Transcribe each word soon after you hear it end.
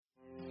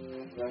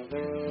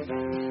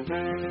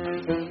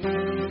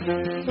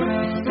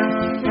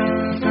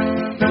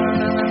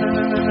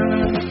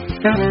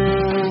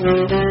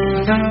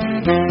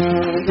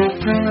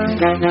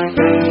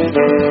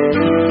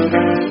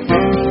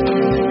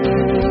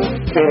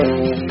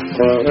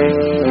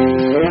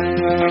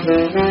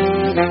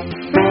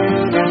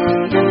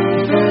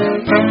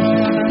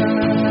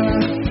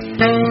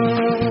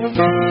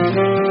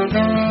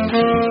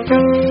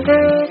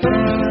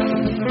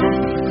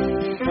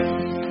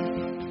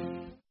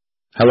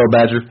Hello,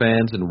 Badger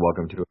fans, and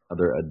welcome to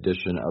another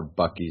edition of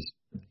Bucky's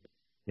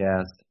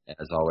Cast.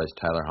 As always,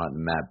 Tyler Hunt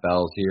and Matt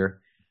Bells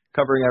here,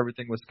 covering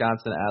everything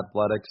Wisconsin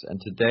athletics. And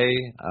today,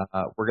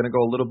 we're going to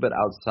go a little bit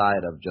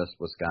outside of just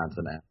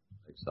Wisconsin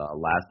athletics.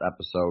 Last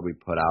episode, we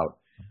put out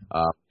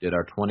did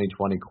our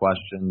 2020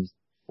 questions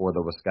for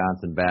the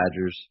Wisconsin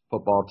Badgers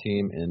football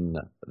team in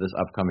this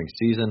upcoming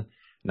season.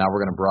 Now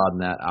we're going to broaden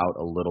that out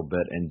a little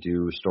bit and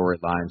do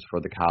storylines for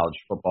the college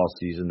football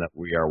season that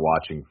we are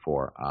watching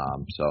for.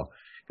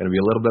 Going to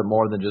be a little bit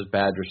more than just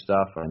Badger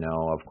stuff. I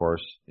know, of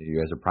course,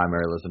 you guys are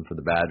primarily listening for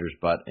the Badgers,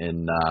 but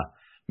in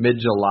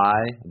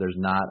mid-July, there's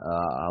not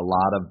a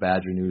lot of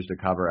Badger news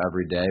to cover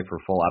every day for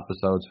full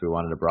episodes. We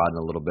wanted to broaden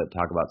a little bit,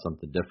 talk about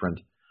something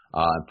different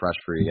and fresh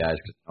for you guys.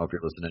 Because if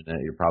you're listening to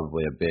it, you're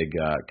probably a big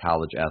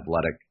college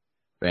athletic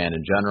fan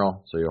in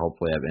general, so you'll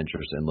hopefully have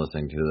interest in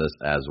listening to this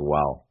as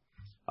well.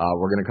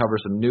 We're going to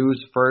cover some news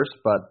first,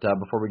 but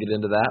before we get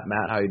into that,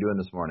 Matt, how are you doing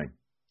this morning?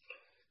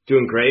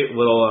 Doing great.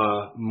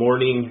 Little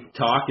morning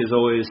talk is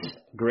always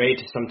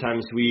great.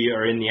 Sometimes we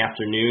are in the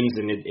afternoons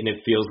and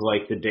it feels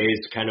like the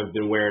day's kind of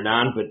been wearing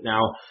on, but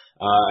now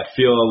I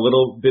feel a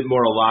little bit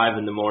more alive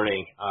in the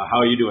morning. How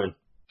are you doing?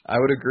 I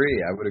would agree.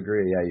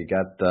 Yeah, you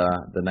got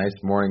the nice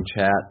morning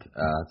chat.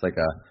 It's like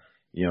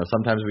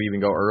sometimes we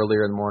even go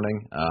earlier in the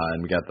morning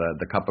and we got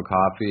the cup of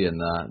coffee and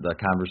the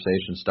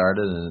conversation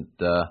started, and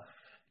it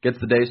gets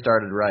the day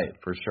started right,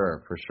 for sure.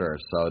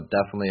 So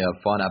definitely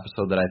a fun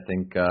episode that I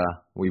think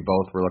we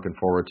both were looking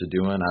forward to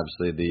doing.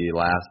 Obviously, the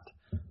last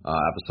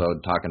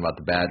episode talking about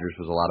the Badgers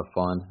was a lot of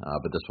fun,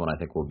 but this one I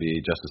think will be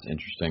just as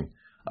interesting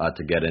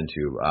to get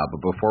into.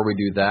 But before we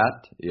do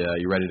that,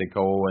 you ready to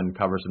go and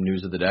cover some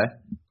news of the day?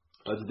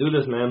 Let's do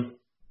this, man.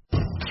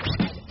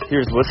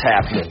 Here's what's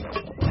happening.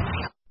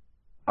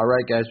 All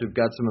right, guys, we've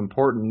got some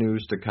important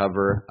news to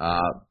cover.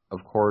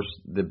 Of course,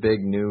 the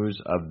big news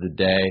of the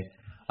day,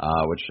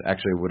 which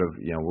actually would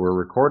have, we're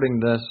recording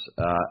this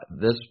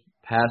this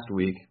past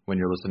week when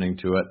you're listening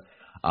to it,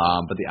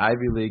 but the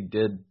Ivy League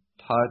did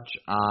touch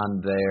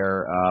on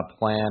their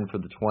plan for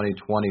the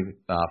 2020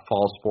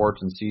 fall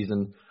sports and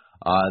season,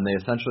 and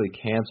they essentially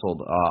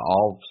canceled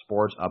all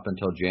sports up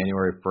until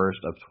January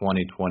 1st of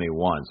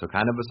 2021. So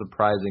kind of a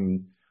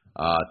surprising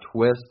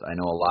twist. I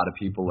know a lot of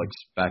people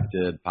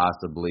expected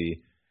possibly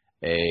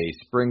a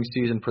spring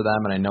season for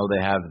them, and I know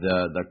they have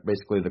the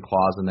basically the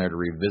clause in there to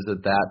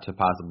revisit that to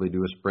possibly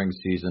do a spring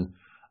season.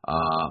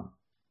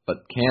 But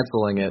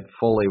canceling it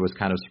fully was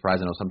kind of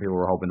surprising. I know some people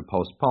were hoping to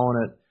postpone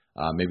it,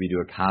 maybe do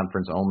a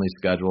conference-only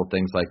schedule,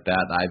 things like that.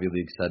 The Ivy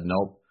League said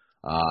nope.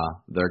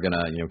 They're going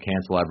to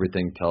cancel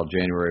everything till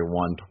January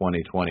 1,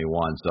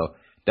 2021. So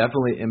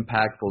definitely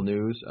impactful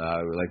news.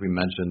 Like we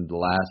mentioned the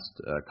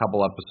last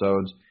couple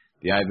episodes,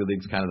 the Ivy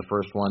League's kind of the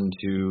first one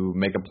to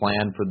make a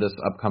plan for this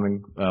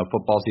upcoming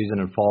football season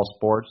in fall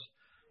sports.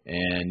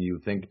 And you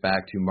think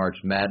back to March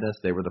Madness,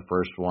 they were the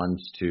first ones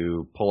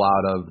to pull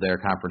out of their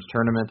conference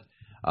tournament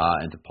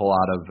and to pull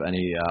out of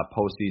any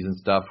postseason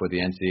stuff with the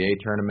NCAA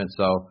tournament.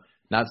 So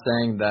not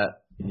saying that,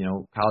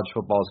 college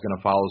football is going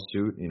to follow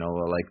suit.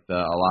 Like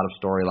a lot of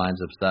storylines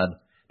have said,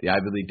 the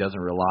Ivy League doesn't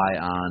rely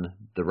on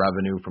the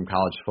revenue from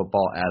college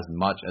football as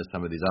much as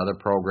some of these other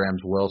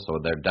programs will. So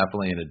they're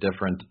definitely in a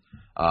different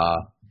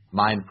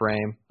mind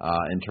frame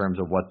in terms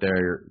of what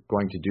they're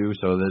going to do.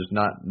 So this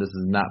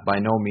is not by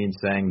no means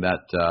saying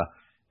that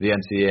the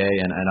NCAA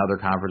and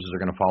other conferences are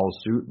going to follow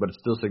suit, but it's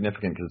still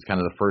significant because it's kind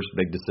of the first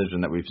big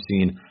decision that we've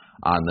seen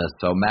on this.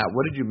 So Matt,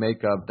 what did you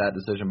make of that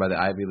decision by the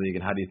Ivy League,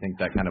 and how do you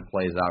think that kind of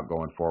plays out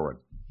going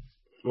forward?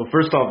 Well,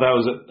 first off, that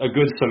was a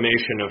good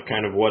summation of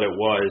kind of what it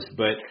was,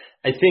 but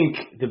I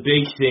think the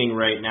big thing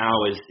right now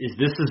is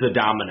this is a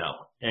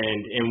domino.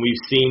 And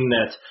we've seen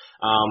that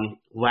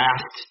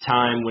last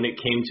time when it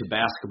came to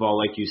basketball,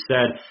 like you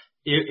said,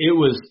 it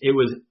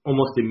was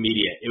almost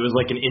immediate. It was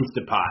like an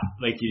Instapot.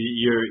 Like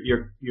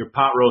your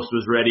pot roast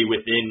was ready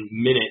within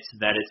minutes.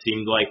 That it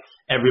seemed like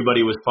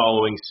everybody was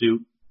following suit.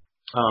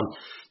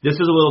 This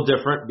is a little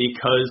different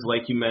because,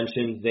 like you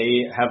mentioned,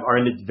 they are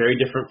in a very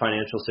different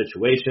financial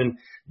situation.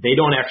 They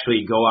don't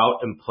actually go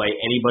out and play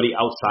anybody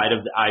outside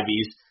of the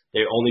Ivies.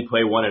 They only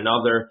play one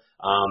another.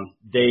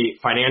 They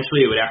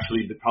financially, it would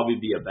actually probably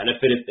be a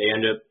benefit if they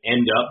end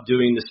up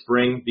doing the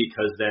spring,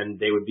 because then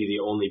they would be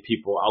the only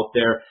people out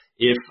there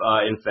if,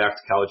 in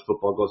fact, college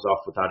football goes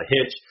off without a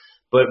hitch.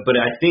 But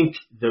I think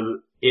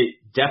it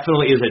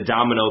definitely is a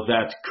domino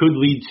that could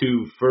lead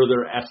to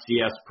further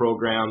FCS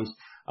programs,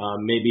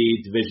 maybe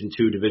Division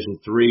II, Division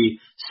III,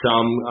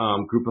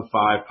 some Group of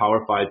Five,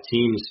 Power Five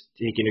teams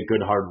taking a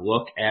good hard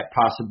look at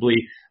possibly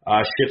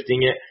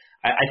shifting it.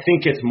 I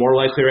think it's more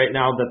likely right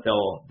now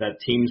that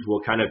teams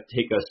will kind of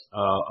take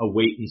a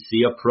wait and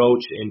see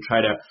approach and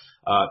try to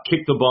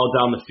kick the ball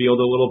down the field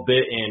a little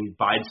bit and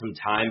bide some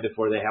time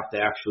before they have to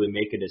actually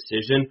make a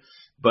decision.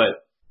 But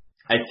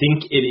I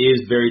think it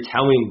is very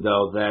telling,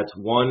 though, that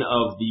one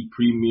of the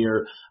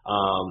premier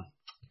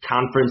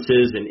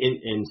conferences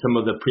and some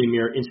of the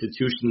premier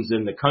institutions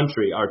in the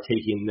country are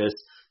taking this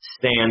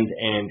stand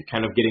and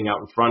kind of getting out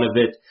in front of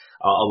it.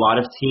 A lot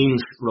of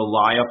teams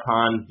rely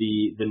upon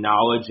the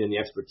knowledge and the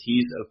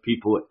expertise of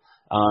people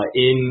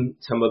in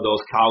some of those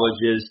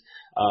colleges.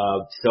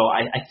 So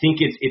I think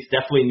it's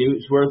definitely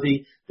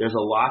newsworthy. There's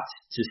a lot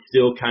to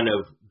still kind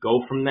of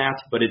go from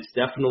that, but it's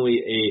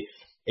definitely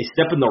a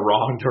step in the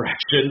wrong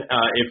direction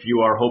if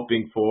you are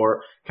hoping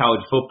for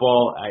college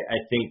football. I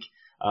think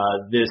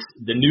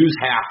the news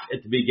half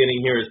at the beginning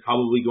here is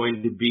probably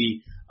going to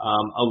be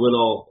a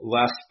little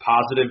less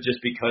positive just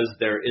because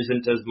there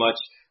isn't as much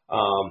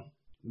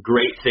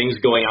great things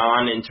going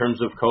on in terms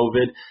of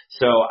COVID.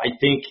 So I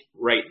think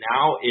right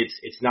now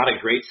it's not a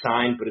great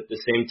sign, but at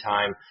the same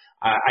time,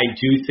 I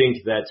do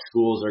think that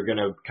schools are going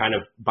to kind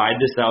of bide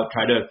this out,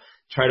 try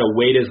to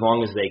wait as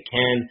long as they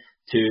can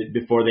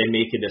before they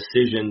make a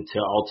decision to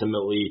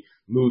ultimately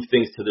move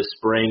things to the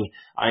spring.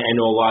 I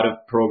know a lot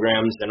of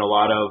programs and a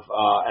lot of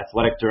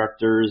athletic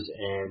directors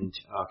and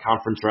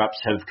conference reps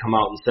have come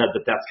out and said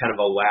that that's kind of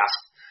a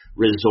last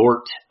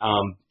resort.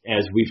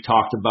 As we've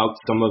talked about,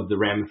 some of the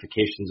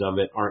ramifications of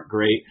it aren't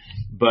great.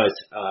 But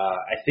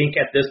I think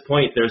at this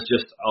point there's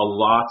just a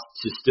lot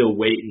to still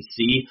wait and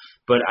see.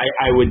 But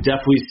I would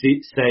definitely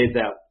say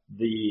that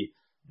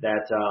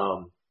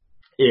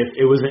if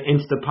it was an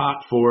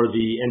Instapot for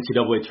the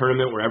NCAA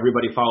tournament where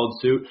everybody followed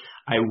suit,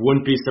 I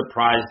wouldn't be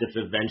surprised if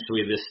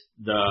eventually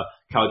the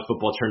college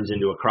football turns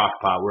into a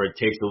crock pot where it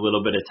takes a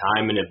little bit of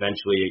time and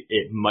eventually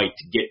it might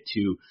get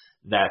to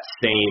that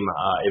same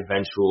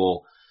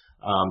eventual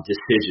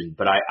decision.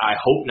 But I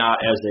hope not,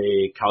 as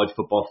a college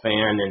football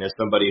fan and as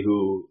somebody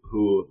who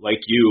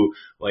like you,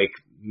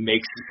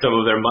 makes some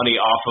of their money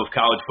off of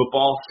college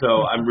football.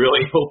 So I'm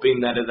really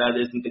hoping that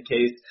isn't the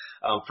case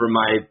for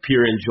my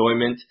pure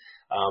enjoyment.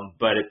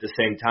 But at the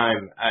same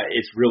time,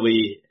 it's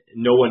really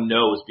no one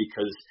knows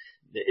because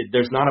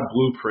there's not a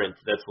blueprint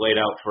that's laid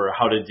out for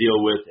how to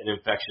deal with an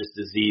infectious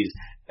disease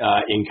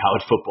in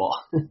college football.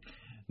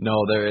 No,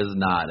 there is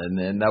not,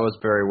 and that was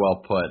very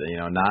well put.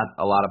 Not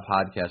a lot of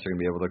podcasts are going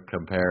to be able to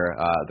compare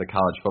the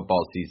college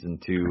football season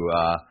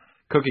to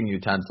cooking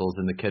utensils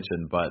in the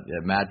kitchen, but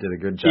Matt did a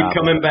good job.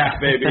 Keep coming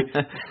back, baby.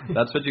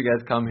 That's what you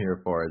guys come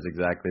here for, is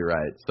exactly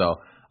right. So,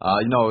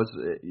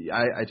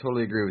 I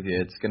totally agree with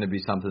you. It's going to be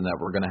something that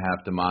we're going to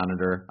have to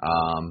monitor.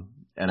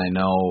 And I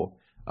know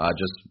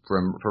just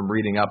from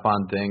reading up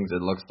on things,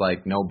 it looks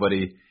like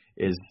nobody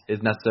is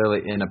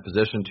necessarily in a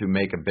position to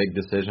make a big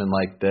decision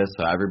like this.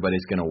 So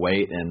everybody's going to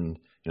wait, and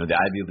the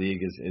Ivy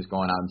League is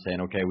going out and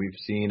saying, okay, we've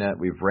seen it,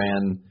 we've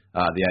ran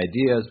the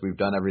ideas, we've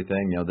done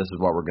everything. This is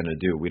what we're going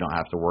to do. We don't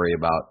have to worry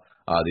about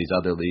these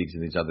other leagues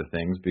and these other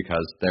things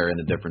because they're in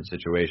a different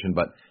situation.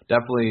 But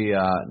definitely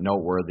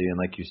noteworthy, and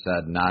like you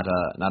said, not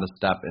a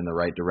step in the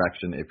right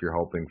direction if you're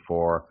hoping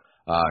for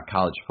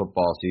college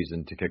football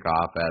season to kick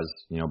off,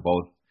 as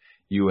both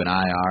you and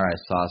I are. I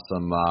saw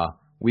some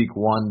week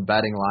 1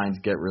 betting lines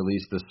get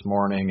released this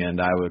morning,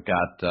 and I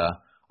got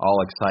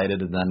all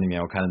excited, and then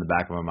kind of in the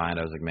back of my mind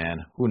I was like, man,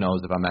 who knows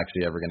if I'm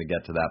actually ever going to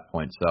get to that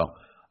point. So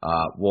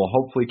we'll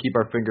hopefully keep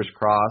our fingers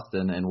crossed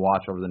and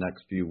watch over the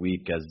next few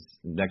weeks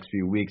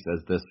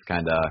as this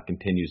kind of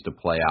continues to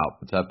play out.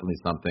 It's definitely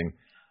something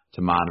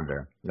to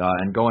monitor.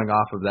 And going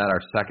off of that,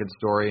 our second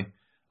story,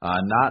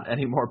 not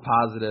any more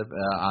positive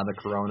on the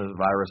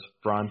coronavirus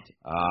front.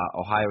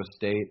 Ohio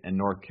State and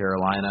North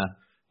Carolina,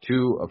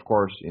 two, of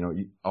course,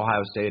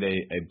 Ohio State,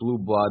 a blue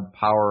blood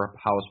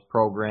powerhouse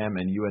program,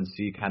 and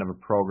UNC kind of a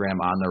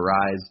program on the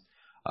rise.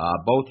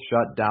 Both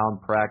shut down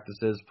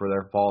practices for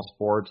their fall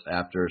sports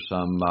after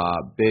some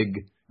big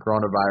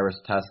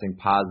coronavirus testing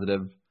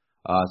positive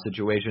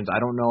situations. I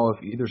don't know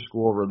if either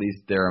school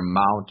released their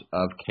amount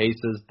of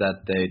cases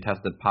that they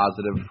tested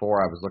positive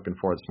for. I was looking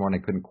for it this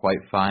morning, couldn't quite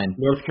find.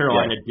 North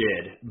Carolina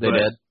did. They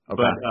did? Okay.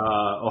 But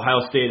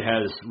Ohio State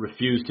has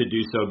refused to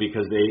do so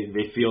because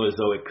they feel as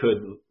though it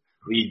could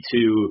lead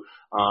to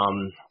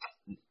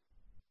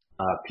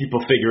people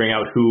figuring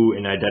out who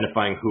and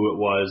identifying who it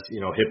was,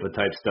 HIPAA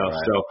type stuff.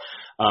 Right. So,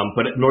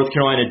 but North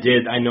Carolina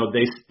did. I know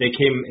they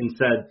came and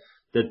said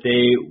that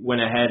they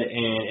went ahead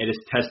and it has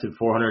tested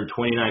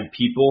 429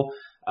 people,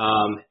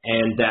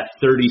 and that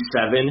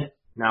 37.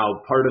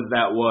 Now, part of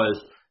that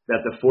was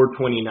that the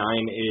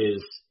 429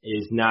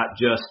 is not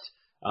just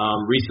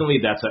recently.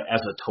 That's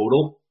as a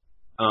total.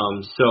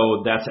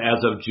 So that's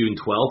as of June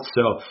 12th.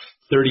 So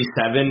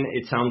 37.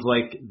 It sounds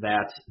like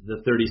that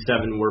the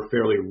 37 were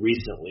fairly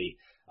recently.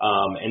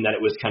 And that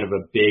it was kind of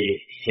a big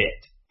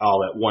hit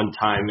all at one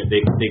time.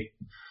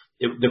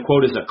 The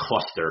quote is a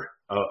cluster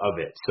of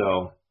it.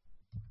 So,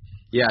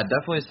 yeah,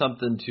 definitely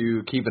something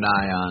to keep an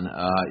eye on.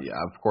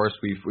 Of course,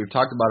 we've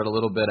talked about it a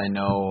little bit. I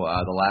know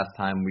the last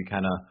time we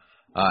kind of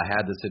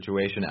had the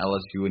situation.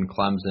 LSU and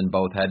Clemson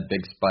both had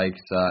big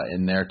spikes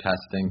in their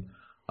testing,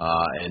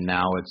 and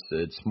now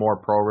it's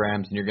more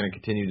programs, and you're going to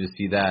continue to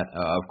see that.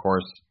 Of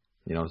course,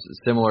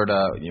 similar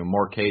to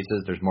more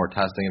cases, there's more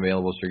testing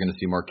available, so you're going to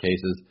see more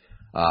cases.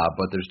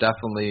 But there's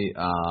definitely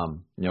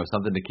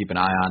something to keep an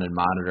eye on and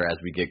monitor as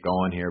we get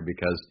going here,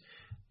 because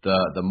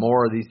the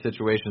more of these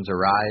situations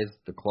arise,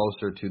 the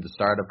closer to the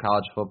start of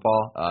college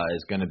football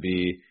is going to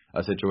be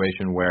a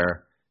situation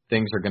where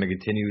things are going to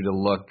continue to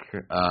look,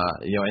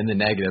 in the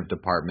negative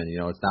department.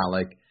 It's not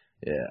like,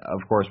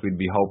 of course, we'd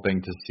be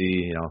hoping to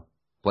see,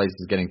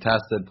 places getting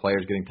tested,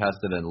 players getting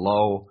tested in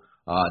low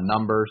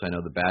numbers. I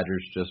know the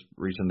Badgers just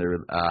recently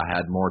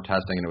had more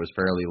testing, and it was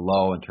fairly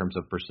low in terms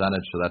of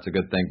percentage, so that's a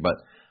good thing. But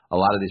a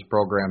lot of these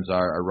programs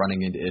are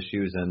running into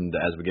issues, and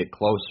as we get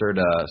closer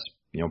to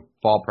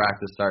fall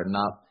practice starting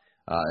up,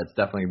 it's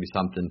definitely going to be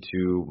something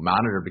to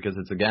monitor, because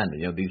it's, again,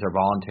 these are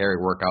voluntary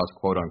workouts,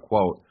 quote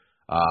unquote.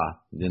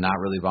 They're not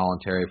really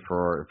voluntary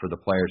for the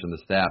players and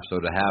the staff. So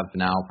to have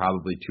now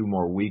probably 2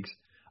 more weeks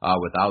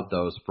without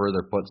those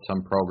further puts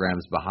some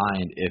programs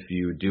behind if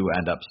you do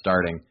end up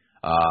starting,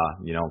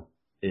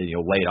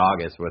 late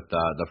August with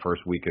the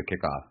first week of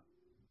kickoff.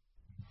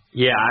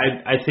 Yeah,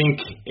 I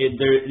think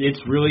it's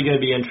really going to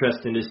be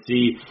interesting to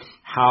see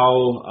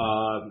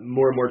how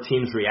more and more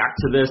teams react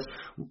to this.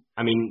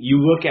 I mean, you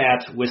look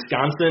at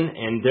Wisconsin,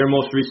 and their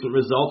most recent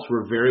results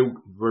were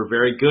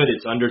very good.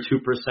 It's under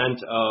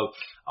 2% of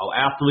all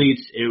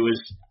athletes. It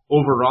was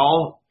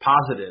overall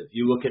positive.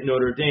 You look at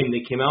Notre Dame,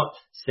 they came out,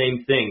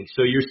 same thing.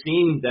 So you're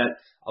seeing that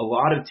a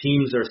lot of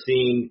teams are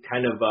seeing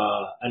kind of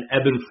an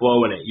ebb and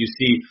flow in it. You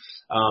see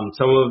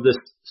some of the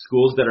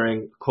schools that are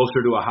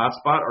closer to a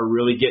hotspot are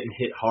really getting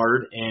hit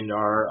hard and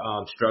are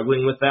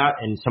struggling with that,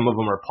 and some of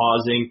them are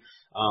pausing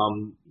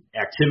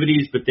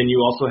activities. But then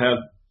you also have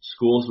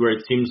schools where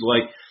it seems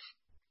like,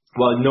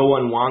 well, no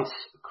one wants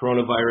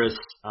coronavirus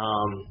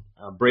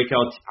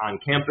breakouts on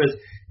campus,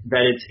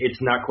 that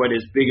it's not quite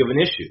as big of an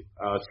issue.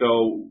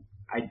 So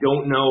I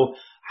don't know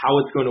how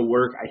it's going to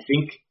work. I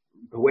think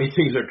the way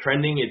things are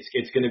trending,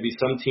 it's going to be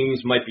some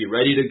teams might be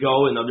ready to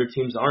go and other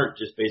teams aren't,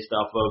 just based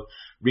off of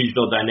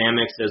regional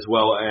dynamics as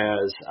well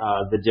as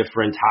the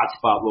different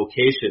hotspot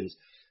locations.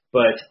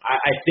 But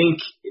I think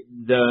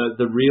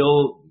the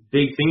real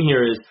big thing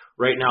here is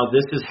right now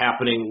this is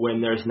happening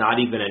when there's not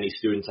even any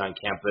students on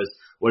campus.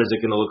 What is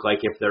it going to look like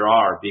if there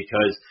are?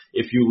 Because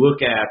if you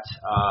look at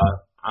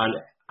on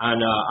I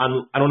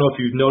don't know if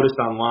you've noticed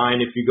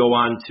online, if you go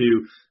on to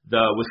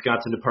the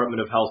Wisconsin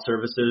Department of Health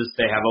Services,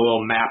 they have a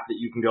little map that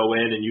you can go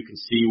in and you can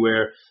see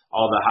where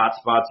all the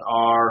hotspots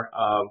are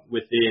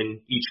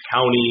within each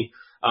county.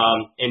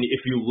 And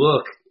if you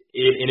look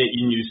and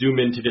you zoom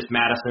into just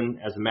Madison,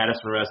 as a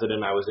Madison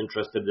resident, I was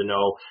interested to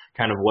know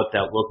kind of what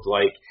that looked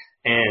like.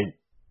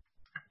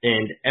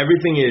 And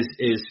everything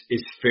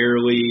is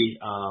fairly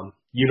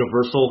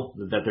universal,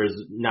 that there's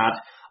not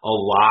a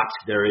lot.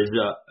 There is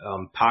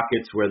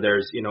pockets where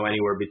there's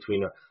anywhere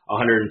between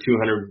 100 and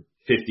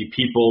 250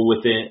 people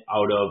within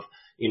out of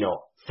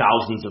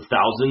thousands of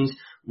thousands.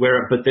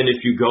 But then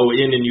if you go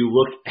in and you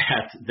look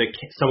at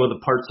some of the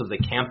parts of the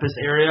campus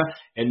area,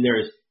 and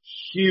there's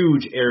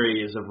huge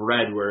areas of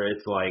red where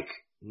it's like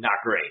not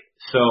great.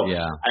 So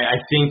yeah. I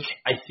think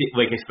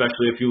like,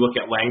 especially if you look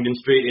at Langdon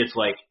Street, it's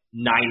like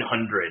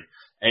 900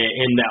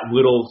 in that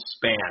little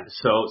span.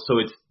 So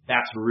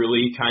that's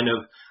really kind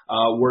of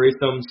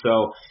worrisome.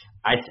 So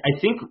I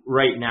think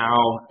right now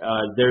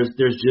there's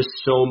just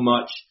so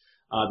much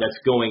that's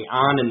going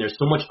on, and there's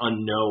so much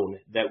unknown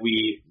that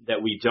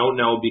we don't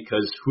know,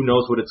 because who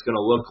knows what it's going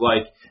to look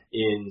like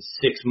in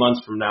 6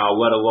 months from now,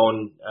 let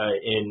alone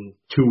in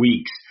 2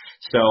 weeks.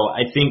 So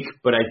I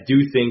do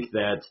think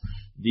that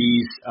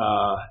these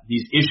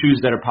issues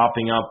that are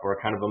popping up are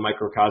kind of a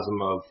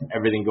microcosm of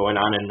everything going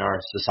on in our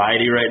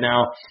society right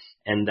now,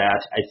 and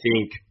that I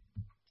think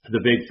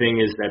the big thing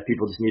is that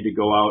people just need to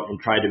go out and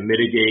try to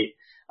mitigate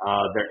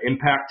their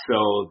impact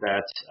so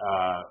that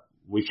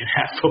we can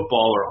have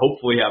football, or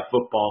hopefully have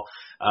football.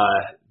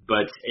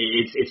 But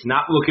it's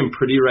not looking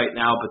pretty right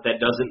now, but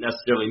that doesn't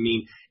necessarily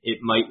mean it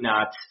might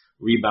not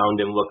rebound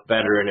and look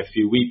better in a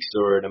few weeks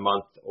or in a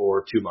month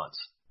or 2 months.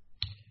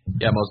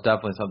 Yeah, most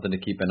definitely something to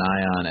keep an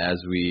eye on as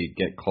we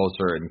get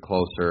closer and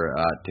closer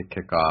to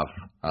kickoff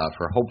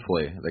for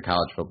hopefully the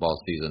college football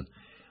season.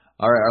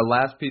 All right, our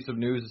last piece of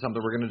news is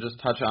something we're going to just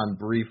touch on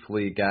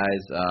briefly,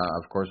 guys.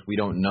 Of course, we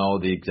don't know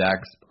the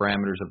exact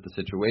parameters of the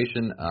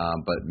situation,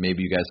 but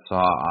maybe you guys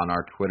saw on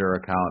our Twitter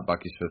account,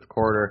 Bucky's Fifth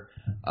Quarter,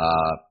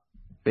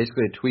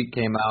 basically a tweet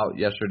came out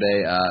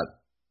yesterday,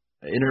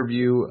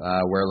 interview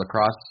where La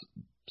Crosse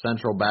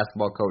Central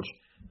basketball coach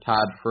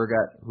Todd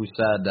Fergutt, who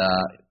said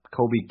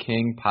Kobe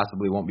King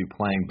possibly won't be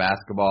playing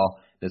basketball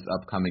this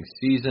upcoming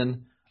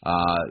season.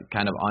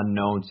 Kind of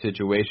unknown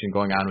situation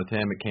going on with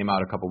him. It came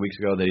out a couple weeks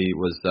ago that he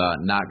was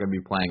not going to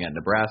be playing at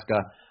Nebraska.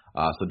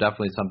 So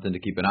definitely something to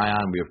keep an eye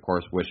on. We, of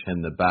course, wish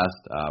him the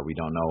best. We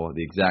don't know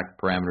the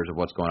exact parameters of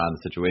what's going on in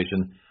the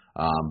situation,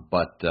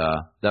 but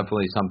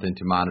definitely something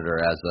to monitor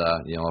as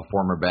a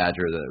former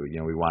Badger that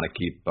we want to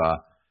keep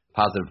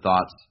positive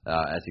thoughts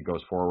as he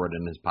goes forward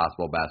in his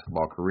possible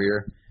basketball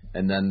career.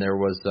 And then there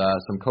was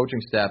some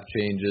coaching staff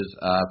changes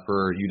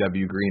for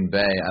UW Green Bay.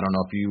 I don't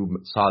know if you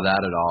saw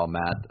that at all,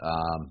 Matt.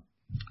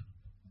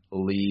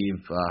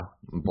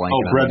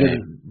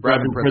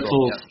 Brevin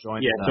Pritzl.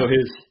 So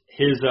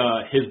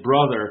his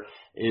brother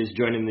is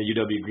joining the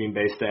UW Green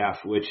Bay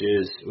staff, which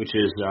is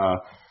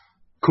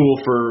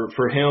cool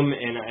for him,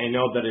 and I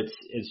know that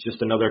it's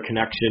just another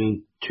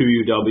connection to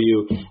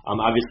UW.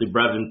 Obviously,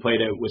 Brevin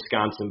played at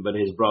Wisconsin, but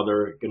his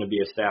brother going to be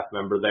a staff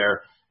member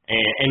there.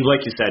 And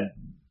like you said,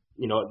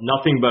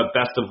 nothing but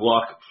best of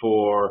luck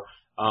for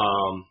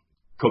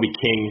Kobe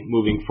King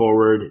moving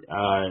forward.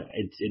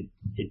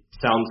 It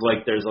sounds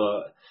like there's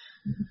a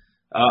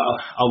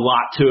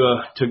lot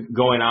to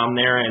going on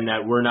there, and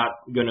that we're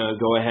not going to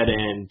go ahead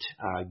and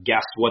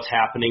guess what's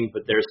happening,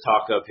 but there's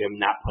talk of him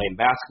not playing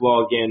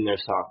basketball again.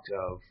 There's talk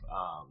of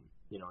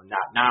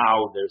not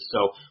now.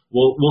 So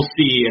we'll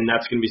see, and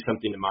that's going to be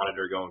something to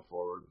monitor going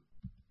forward.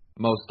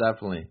 Most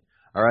definitely.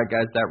 All right,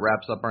 guys, that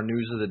wraps up our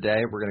news of the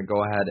day. We're going to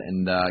go ahead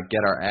and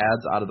get our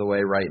ads out of the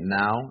way right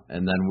now,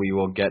 and then we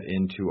will get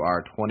into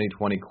our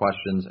 2020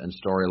 questions and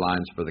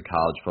storylines for the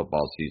college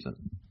football season.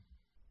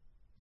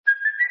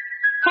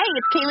 Hey,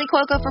 it's Kaylee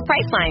Cuoco for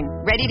Priceline.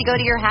 Ready to go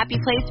to your happy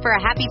place for a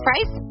happy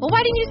price? Well,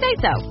 why didn't you say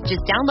so? Just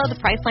download the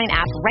Priceline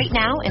app right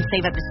now and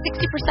save up to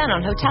 60%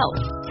 on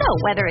hotels. So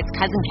whether it's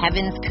Cousin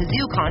Kevin's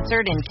Kazoo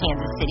concert in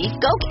Kansas City,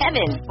 go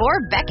Kevin, or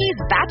Becky's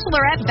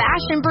Bachelorette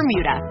Bash in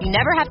Bermuda, you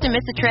never have to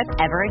miss a trip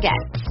ever again.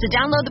 So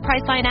download the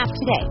Priceline app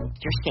today.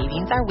 Your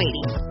savings are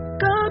waiting.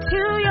 Go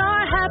to your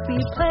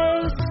happy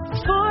place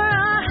for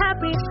a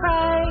happy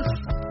price.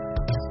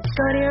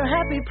 Go to your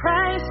happy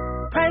price,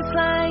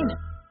 Priceline.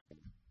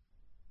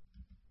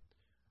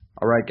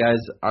 All right, guys,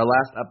 our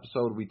last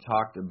episode we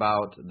talked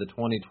about the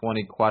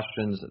 2020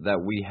 questions that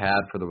we had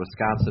for the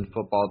Wisconsin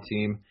football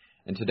team,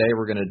 and today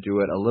we're going to do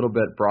it a little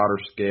bit broader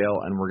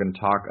scale, and we're going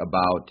to talk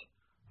about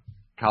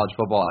college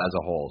football as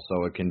a whole.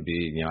 So it can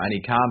be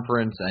any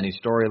conference, any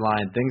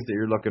storyline, things that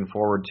you're looking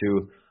forward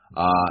to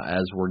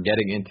as we're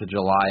getting into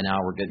July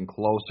now. We're getting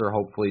closer,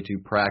 hopefully, to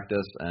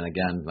practice, and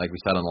again, like we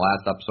said on the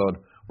last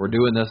episode, we're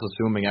doing this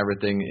assuming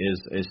everything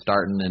is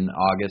starting in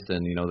August,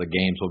 and the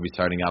games will be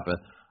starting up at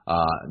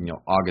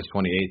August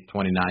 28th,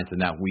 29th,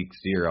 and that week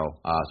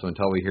 0. So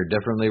until we hear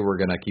differently, we're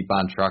going to keep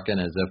on trucking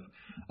as if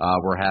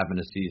we're having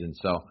a season.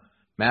 So,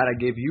 Matt, I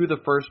gave you the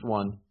first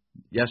one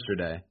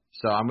yesterday,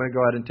 so I'm going to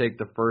go ahead and take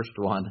the first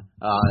one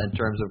in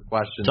terms of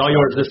questions. It's all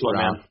yours this one,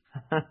 man.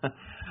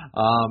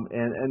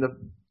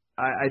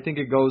 I think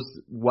it goes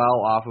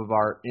well off of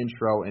our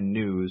intro and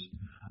news.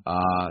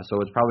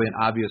 So it's probably an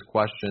obvious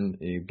question.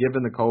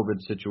 Given the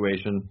COVID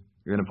situation,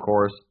 and of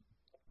course,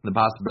 the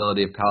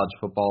possibility of college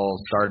football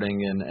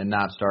starting and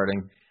not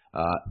starting.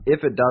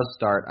 If it does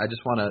start, I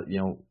just want to,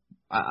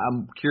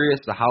 I'm curious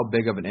to how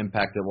big of an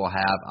impact it will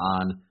have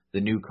on the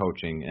new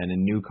coaching and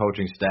in new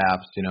coaching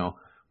staffs.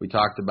 We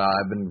talked about,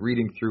 I've been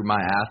reading through my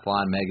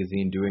Athlon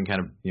magazine, doing kind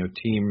of,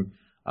 team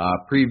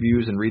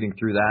previews and reading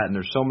through that. And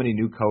there's so many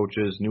new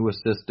coaches, new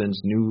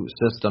assistants, new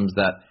systems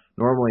that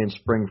normally in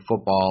spring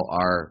football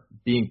are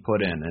being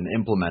put in and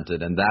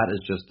implemented. And that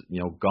is just,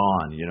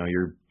 gone.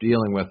 You're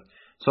dealing with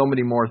so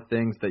many more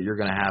things that you're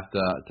going to have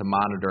to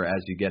monitor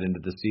as you get into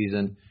the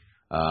season.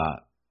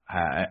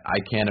 I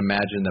can't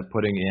imagine that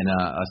putting in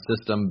a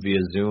system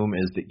via Zoom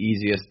is the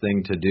easiest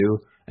thing to do,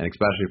 and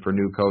especially for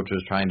new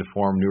coaches trying to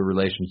form new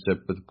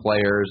relationships with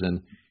players.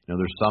 And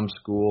there's some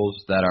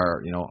schools that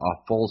are a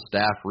full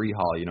staff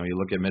rehaul. You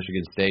look at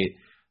Michigan State,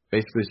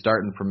 basically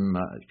starting from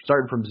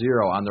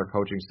zero on their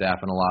coaching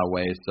staff in a lot of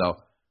ways. So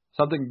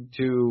something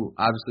to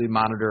obviously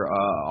monitor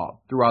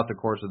throughout the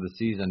course of the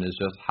season is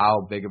just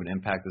how big of an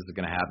impact this is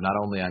going to have, not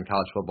only on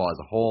college football as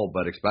a whole,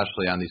 but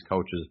especially on these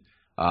coaches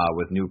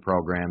with new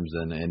programs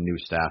and new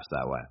staffs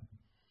that way.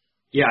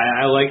 Yeah,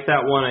 I like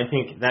that one. I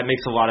think that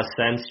makes a lot of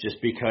sense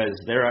just because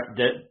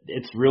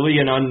it's really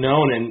an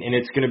unknown, and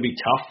it's going to be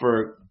tough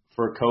for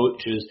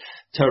coaches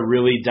to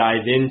really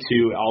dive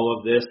into all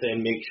of this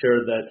and make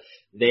sure that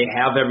they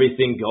have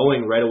everything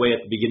going right away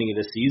at the beginning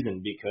of the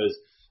season, because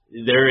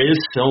there is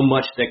so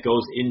much that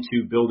goes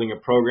into building a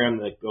program,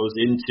 that goes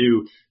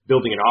into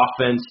building an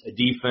offense, a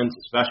defense,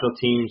 a special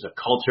teams, a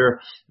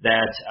culture,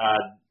 that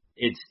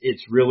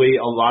it's really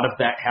a lot of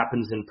that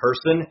happens in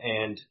person.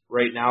 And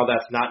right now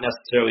that's not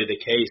necessarily the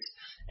case.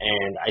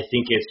 And I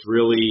think it's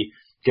really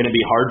going to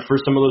be hard for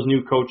some of those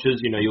new coaches.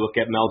 You look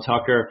at Mel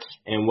Tucker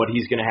and what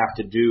he's going to have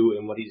to do,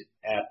 and what he's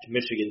at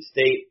Michigan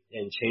State,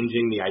 and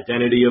changing the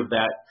identity of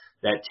that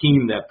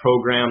team, that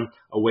program,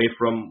 away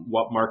from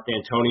what Mark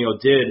D'Antonio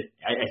did.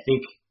 I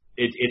think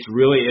it's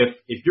really,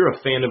 if you're a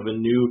fan of a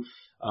new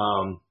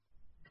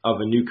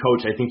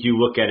coach, I think you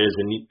look at it as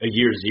a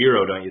year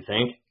 0, don't you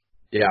think?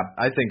 Yeah,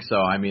 I think so.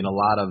 I mean, a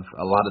lot of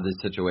these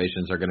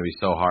situations are going to be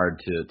so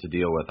hard to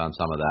deal with on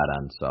some of that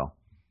end. So.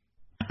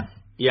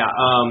 Yeah,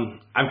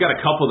 I've got a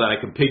couple that I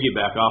can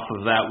piggyback off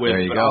of that with.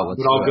 There you go.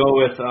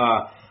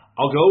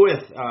 I'll go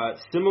with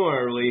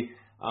similarly.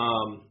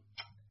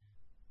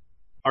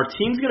 Our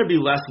team's going to be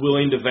less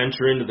willing to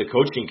venture into the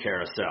coaching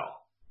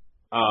carousel.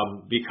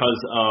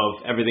 because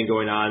of everything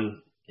going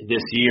on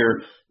this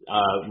year.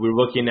 We're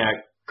looking at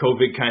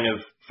COVID kind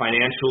of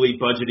financially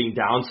budgeting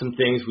down some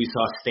things. We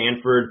saw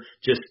Stanford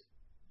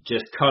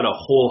just cut a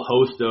whole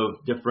host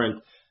of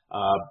different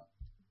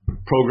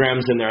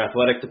programs in their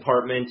athletic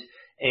department,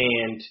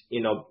 and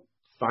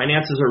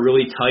finances are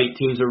really tight.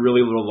 Teams are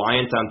really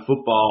reliant on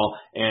football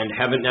and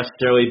haven't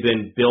necessarily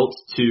been built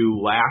to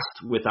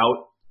last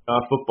without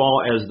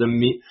football as the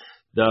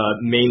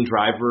main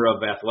driver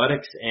of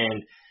athletics.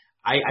 And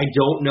I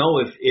don't know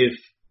if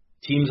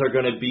teams are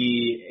going to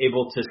be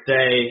able to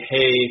say,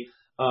 hey,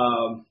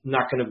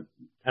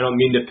 I don't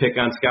mean to pick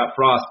on Scott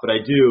Frost, but I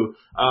do,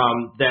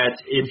 that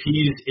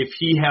if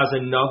he has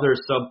another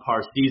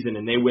subpar season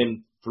and they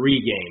win 3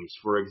 games,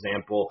 for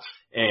example,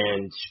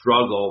 and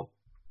struggle,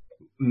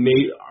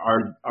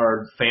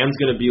 are fans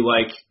going to be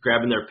like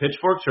grabbing their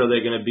pitchforks, or are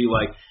they going to be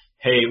like,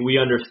 hey, we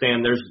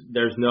understand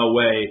there's no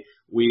way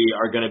we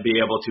are going to be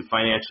able to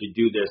financially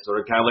do this? Or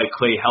a guy like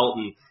Clay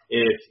Helton,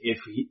 if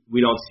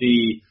we don't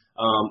see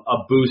a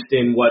boost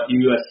in what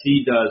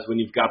USC does when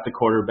you've got the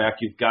quarterback,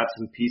 you've got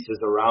some pieces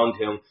around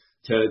him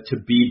to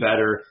be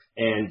better,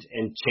 and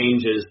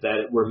changes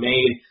that were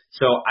made.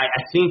 So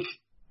I think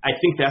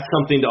that's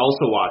something to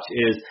also watch,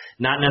 is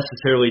not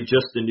necessarily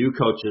just the new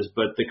coaches,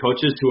 but the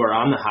coaches who are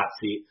on the hot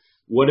seat.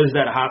 What does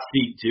that hot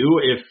seat do?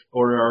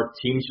 Or are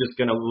teams just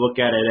going to look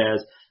at it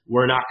as,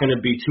 we're not going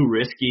to be too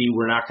risky,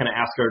 we're not going to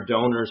ask our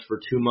donors for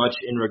too much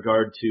in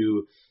regard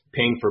to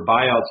paying for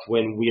buyouts,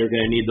 when we are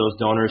going to need those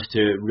donors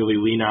to really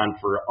lean on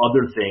for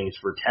other things,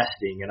 for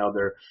testing and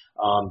other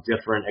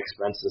different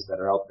expenses that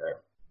are out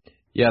there?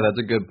 Yeah, that's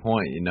a good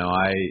point.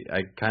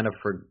 I kind of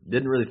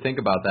didn't really think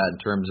about that in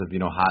terms of,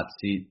 hot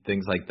seat,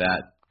 things like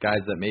that.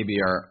 Guys that maybe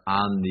are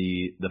on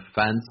the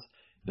fence.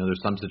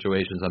 There's some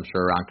situations, I'm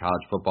sure, around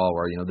college football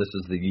where, this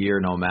is the year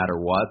no matter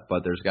what,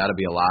 but there's got to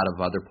be a lot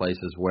of other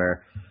places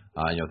where,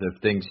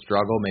 if things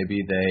struggle, maybe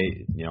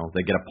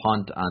they get a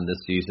punt on this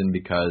season,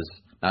 because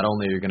not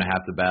only are you going to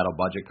have to battle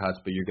budget cuts,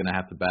 but you're going to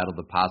have to battle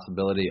the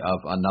possibility of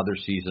another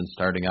season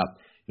starting up.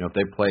 If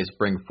they play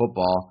spring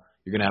football,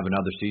 you're going to have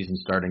another season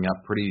starting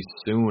up pretty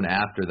soon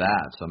after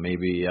that. So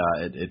maybe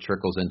it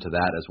trickles into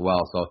that as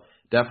well. So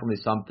definitely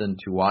something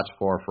to watch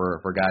for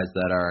guys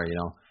that are,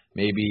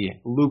 maybe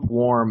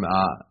lukewarm,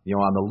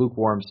 on the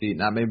lukewarm seat.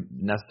 Not maybe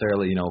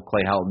necessarily,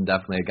 Clay Helton,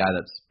 definitely a guy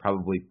that's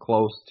probably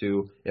close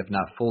to, if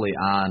not fully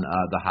on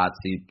the hot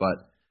seat,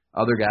 but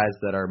other guys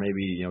that are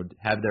maybe,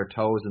 have their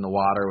toes in the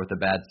water with a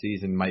bad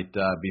season might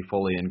be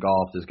fully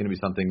engulfed. Is going to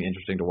be something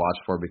interesting to watch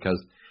for,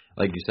 because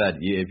like you said,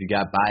 if you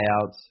got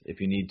buyouts, if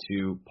you need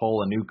to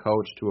pull a new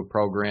coach to a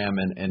program,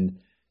 and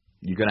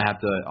you're going to have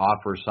to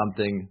offer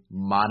something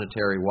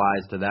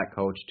monetary-wise to that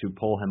coach to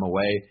pull him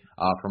away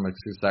from a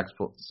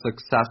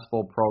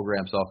successful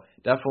program. So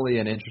definitely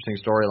an interesting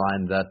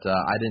storyline that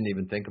I didn't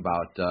even think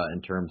about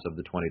in terms of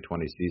the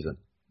 2020 season.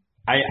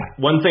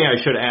 One thing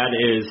I should add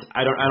is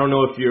I don't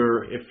know if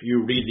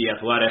you read The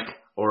Athletic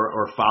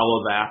or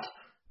follow that,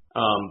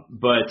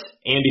 but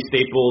Andy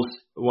Staples,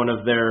 one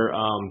of their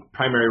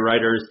primary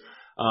writers,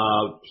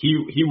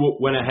 he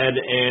went ahead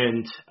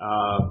and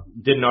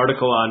did an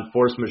article on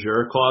force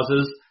majeure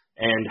clauses,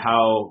 and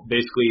how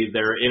basically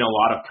they're in a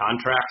lot of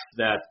contracts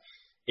that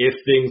if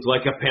things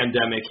like a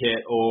pandemic hit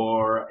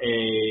or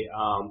a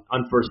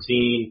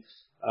unforeseen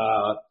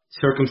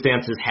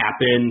circumstances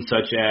happen,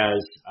 such as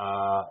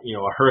a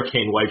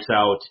hurricane wipes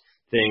out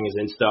things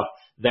and stuff,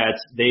 that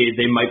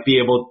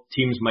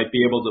teams might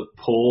be able to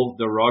pull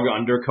the rug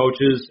under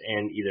coaches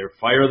and either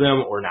fire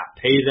them or not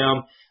pay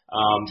them.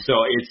 So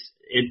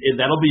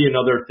that'll be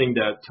another thing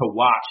to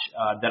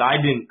watch that I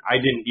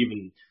didn't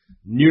even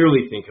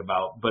nearly think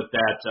about, but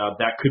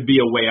that could be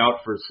a way out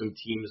for some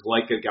teams,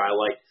 like a guy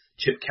like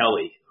Chip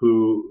Kelly,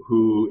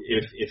 who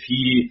if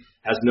he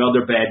has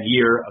another bad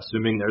year,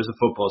 assuming there's a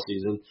football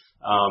season,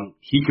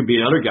 he could be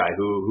another guy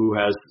who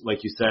has,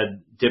 like you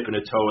said, dipping a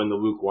toe in the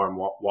lukewarm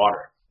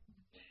water.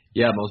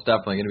 Yeah, most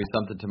definitely going to be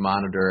something to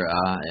monitor.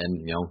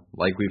 And,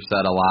 like we've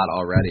said a lot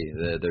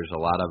already, there's a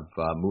lot of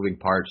moving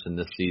parts in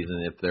this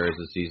season, if there is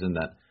a season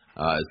that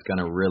is going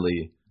to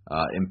really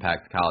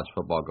impact college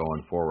football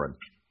going forward.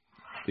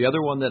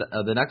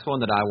 The next one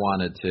that I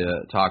wanted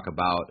to talk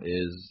about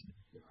is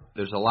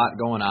there's a lot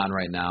going on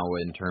right now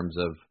in terms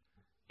of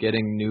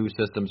getting new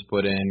systems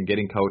put in,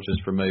 getting coaches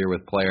familiar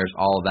with players,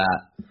 all of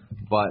that.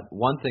 But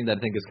one thing that I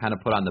think is kind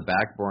of put on the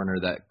back burner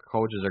that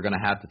coaches are going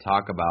to have to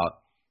talk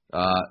about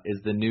is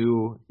the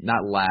new,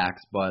 not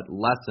lax, but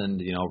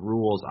lessened,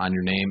 rules on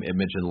your name,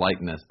 image, and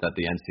likeness that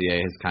the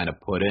NCAA has kind of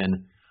put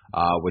in,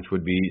 which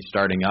would be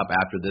starting up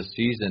after this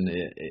season.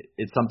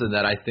 It's something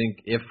that I think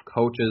if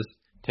coaches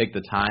take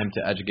the time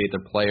to educate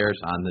their players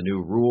on the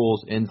new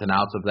rules, ins and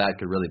outs of that,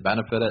 could really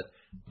benefit it.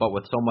 But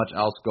with so much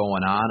else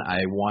going on,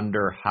 I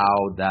wonder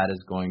how that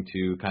is going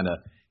to kind of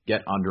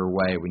get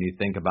underway when you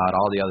think about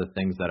all the other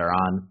things that are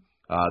on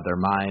their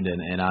mind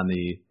and on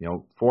the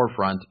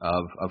forefront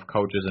of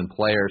coaches and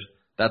players.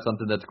 That's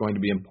something that's going to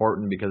be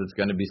important because it's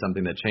going to be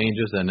something that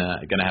changes and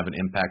going to have an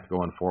impact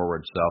going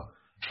forward. So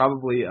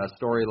probably a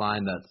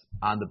storyline that's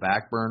on the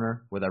back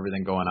burner with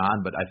everything going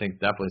on, but I think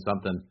definitely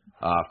something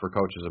for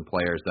coaches and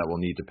players that will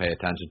need to pay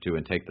attention to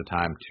and take the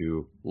time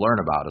to learn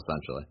about,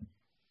 essentially.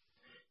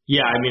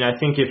 Yeah, I mean, I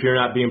think if you're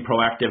not being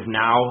proactive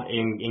now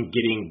in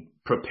getting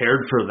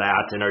prepared for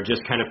that and are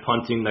just kind of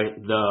punting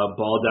the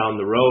ball down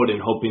the road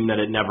and hoping that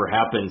it never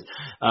happens,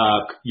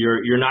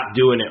 you're not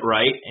doing it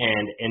right.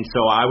 And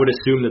so I would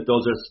assume that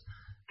those are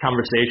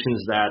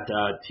conversations that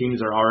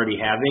teams are already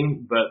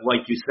having. But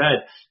like you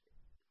said,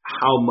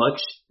 how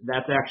much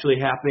that's actually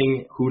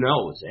happening, who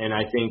knows? And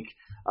I think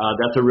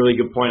that's a really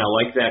good point. I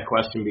like that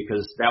question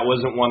because that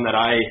wasn't one that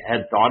I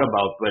had thought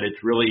about, but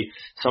it's really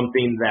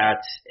something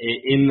that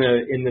in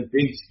the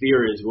big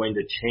sphere is going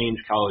to change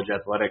college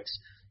athletics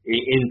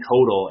in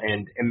total.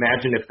 And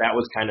imagine if that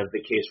was kind of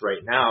the case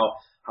right now,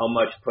 how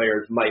much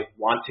players might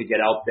want to get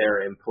out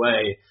there and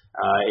play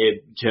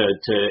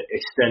to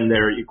extend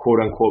their quote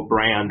unquote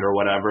brand or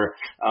whatever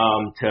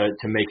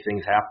to make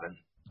things happen.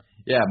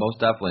 Yeah, most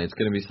definitely. It's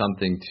going to be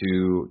something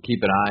to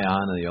keep an eye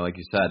on. And, like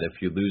you said,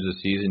 if you lose a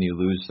season, you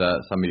lose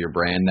some of your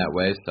brand that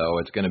way. So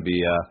it's going to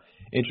be an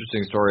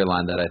interesting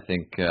storyline that I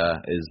think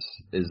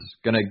is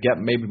going to get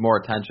maybe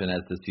more attention as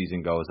the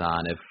season goes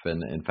on, if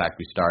in fact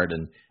we start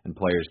and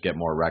players get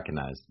more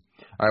recognized.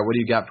 All right, what do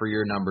you got for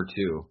your number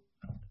 2?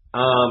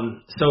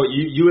 So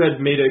you had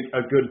made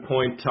a good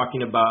point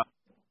talking about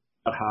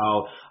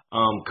how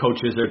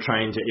coaches are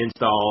trying to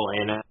install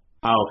and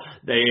how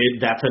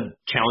that's a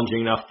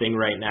challenging enough thing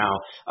right now.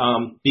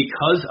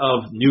 Because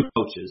of new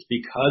coaches,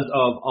 because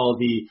of all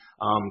the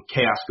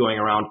chaos going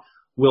around,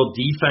 will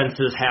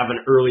defenses have an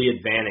early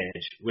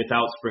advantage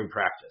without spring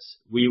practice?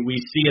 We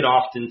see it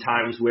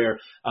oftentimes where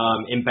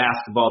in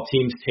basketball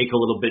teams take a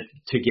little bit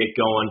to get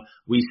going.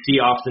 We see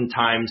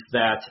oftentimes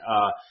that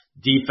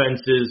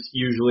defenses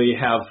usually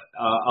have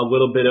a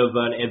little bit of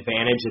an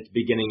advantage at the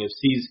beginning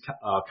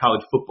of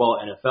college football,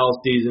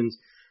 NFL seasons.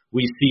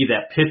 We see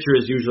that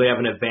pitchers usually have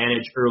an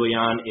advantage early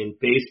on in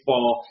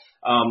baseball.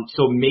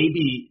 So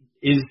maybe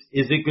is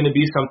it going to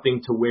be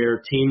something to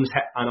where teams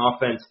on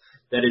offense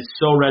that is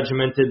so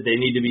regimented, they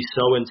need to be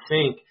so in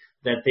sync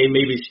that they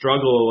maybe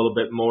struggle a little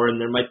bit more, and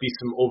there might be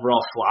some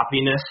overall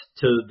sloppiness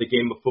to the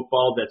game of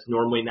football that's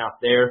normally not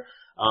there.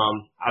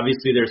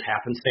 Obviously, there's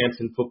happenstance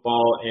in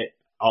football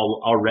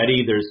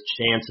already. There's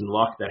chance and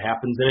luck that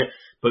happens in it,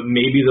 but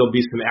maybe there'll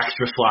be some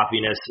extra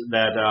sloppiness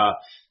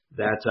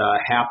that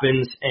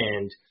happens.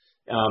 And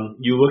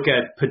you look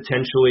at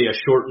potentially a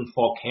shortened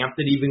fall camp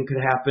that even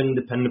could happen,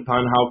 depending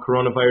upon how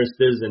coronavirus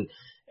is,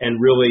 and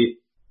really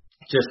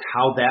just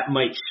how that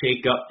might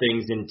shake up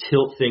things and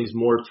tilt things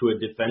more to a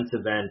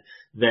defensive end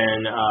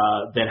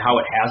than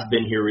how it has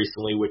been here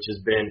recently, which has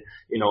been,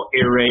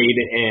 air raid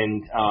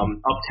and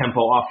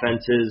up-tempo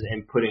offenses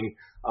and putting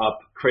up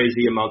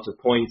crazy amounts of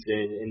points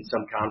in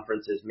some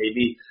conferences.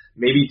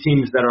 Maybe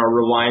teams that are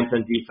reliant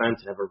on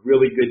defense and have a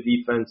really good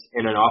defense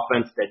and an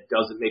offense that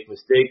doesn't make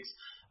mistakes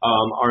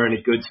are in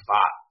a good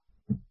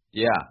spot.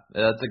 Yeah,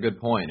 that's a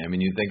good point. I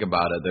mean, you think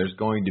about it, there's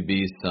going to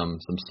be some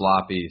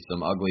sloppy,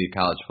 some ugly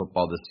college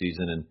football this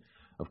season. And,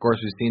 of course,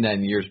 we've seen that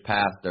in years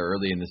past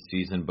early in the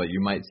season, but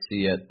you might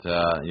see it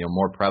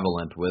more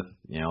prevalent with,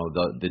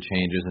 the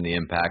changes and the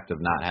impact of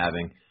not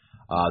having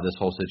this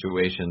whole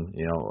situation,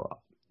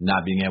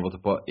 not being able to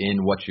put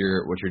in what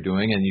you're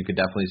doing. And you could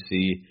definitely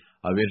see,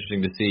 it'll be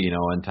interesting to see,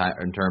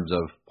 in terms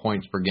of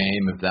points per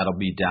game, if that'll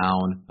be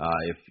down,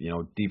 if,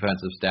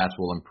 defensive stats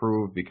will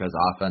improve because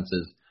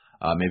offenses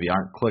maybe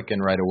aren't clicking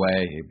right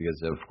away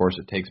because, of course,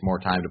 it takes more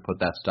time to put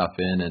that stuff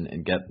in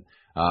and get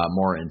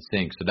more in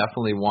sync. So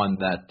definitely one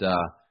that,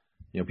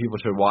 people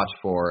should watch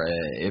for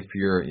if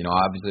you're,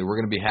 obviously we're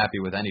going to be happy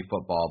with any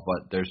football,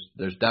 but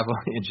there's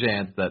definitely a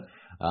chance that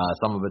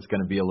some of it's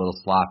going to be a little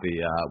sloppy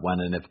when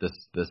and if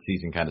this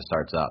season kind of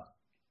starts up.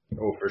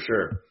 Oh, for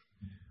sure.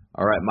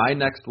 All right, my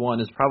next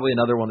one is probably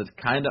another one that's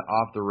kind of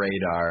off the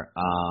radar,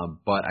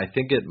 but I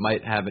think it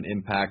might have an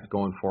impact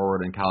going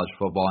forward in college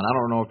football. And I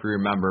don't know if you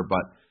remember,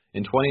 but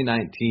in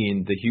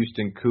 2019, the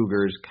Houston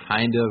Cougars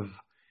kind of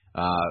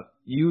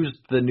used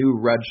the new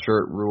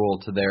redshirt rule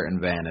to their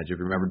advantage. If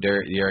you remember,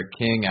 D'Eriq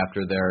King,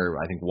 after their,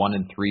 I think,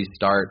 1-3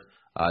 start,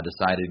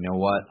 decided,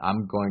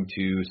 I'm going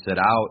to sit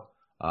out.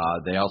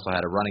 They also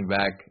had a running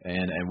back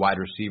and wide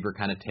receiver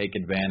kind of take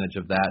advantage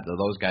of that. So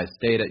those guys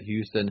stayed at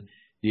Houston.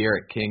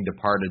 D'Eriq King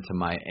departed to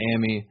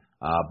Miami.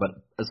 But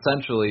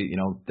essentially,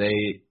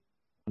 they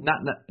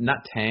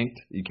not tanked.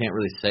 You can't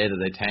really say that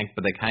they tanked,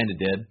 but they kind of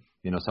did.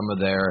 Some of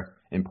their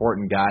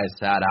important guys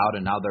sat out,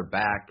 and now they're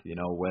back,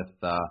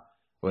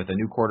 with a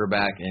new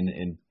quarterback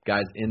and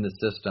guys in the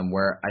system,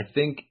 where I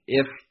think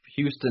if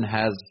Houston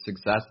has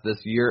success this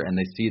year and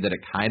they see that it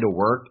kind of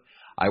worked,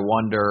 I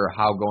wonder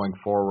how going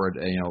forward,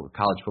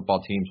 college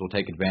football teams will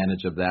take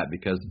advantage of that,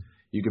 because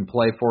you can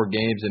play 4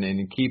 games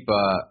and keep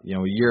a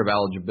year of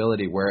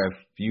eligibility, where if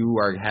you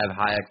have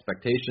high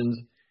expectations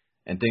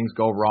and things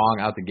go wrong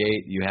out the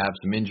gate, you have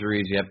some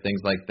injuries, you have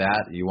things like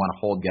that, you want to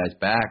hold guys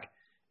back.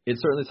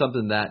 It's certainly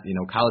something that,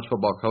 college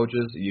football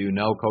coaches,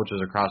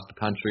 coaches across the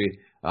country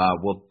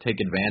will take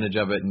advantage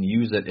of it and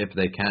use it if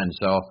they can.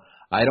 So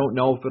I don't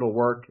know if it'll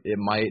work. It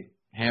might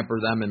hamper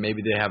them, and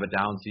maybe they have a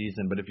down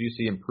season. But if you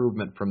see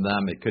improvement from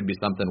them, it could be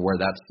something where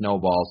that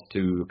snowballs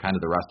to kind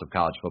of the rest of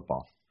college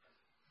football.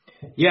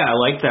 Yeah, I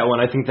like that one.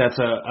 I think that's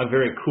a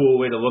very cool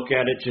way to look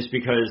at it, just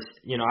because,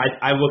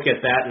 I look at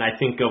that and I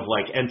think of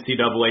like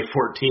NCAA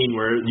 14,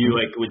 where you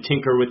like would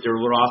tinker with your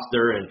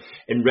roster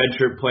and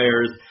redshirt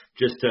players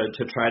just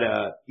to try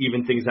to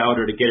even things out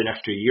or to get an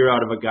extra year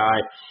out of a guy.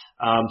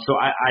 So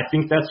I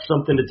think that's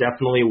something to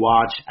definitely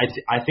watch.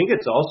 I think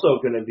it's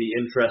also going to be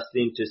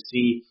interesting to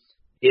see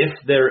if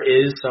there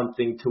is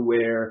something to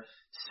where,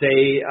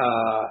 say,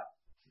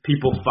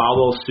 people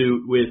follow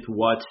suit with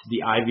what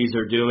the Ivies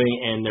are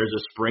doing and there's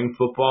a spring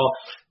football.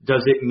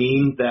 Does it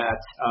mean that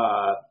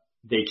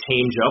they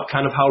change up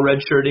kind of how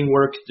redshirting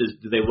works?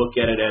 Do they look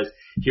at it as,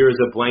 here's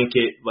a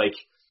blanket like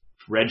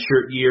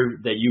redshirt year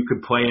that you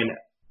could play in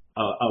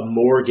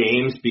more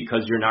games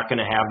because you're not going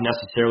to have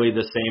necessarily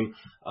the same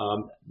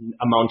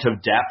amount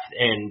of depth,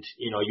 and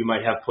you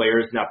might have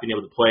players not being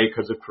able to play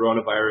because of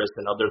coronavirus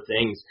and other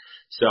things.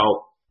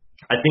 So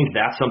I think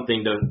that's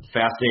something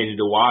fascinating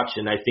to watch,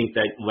 and I think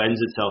that lends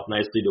itself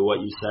nicely to what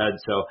you said.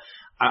 So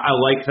I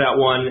like that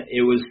one.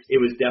 It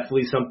was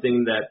definitely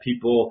something that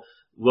people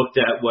looked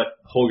at what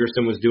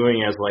Holgorsen was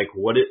doing as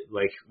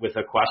with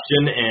a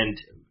question, and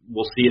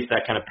we'll see if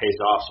that kind of pays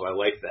off. So I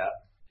like that.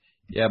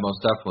 Yeah,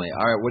 most definitely.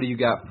 All right, what do you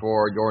got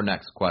for your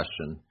next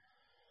question?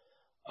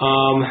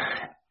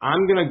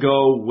 I'm gonna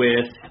go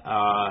with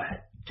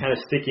kind of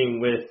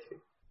sticking with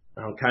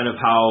kind of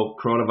how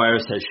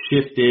coronavirus has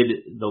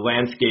shifted the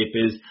landscape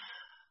is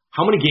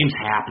how many games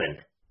happen,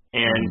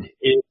 and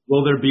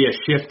will there be a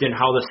shift in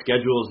how the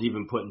schedule is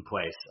even put in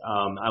place?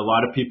 A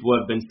lot of people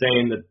have been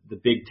saying that the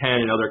Big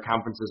Ten and other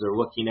conferences are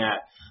looking at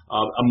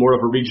a more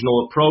of a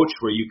regional approach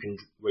where you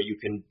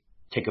can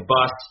take a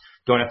bus,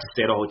 don't have to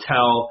stay at a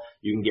hotel,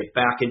 you can get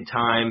back in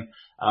time.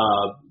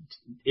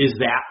 Is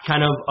that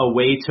kind of a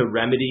way to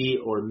remedy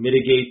or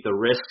mitigate the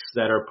risks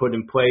that are put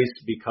in place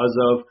because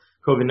of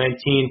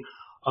COVID-19?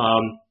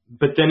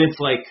 But then it's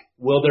like,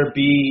 will there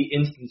be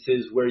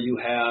instances where you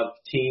have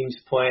teams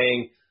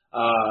playing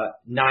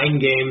 9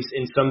 games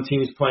and some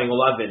teams playing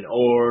 11,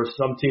 or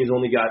some teams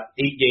only got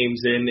 8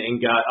 games in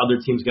and other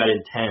teams got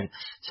in 10?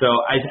 So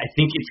I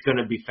think it's going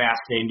to be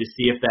fascinating to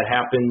see if that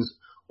happens,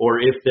 or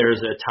if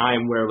there's a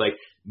time where like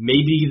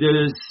maybe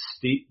the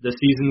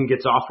season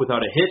gets off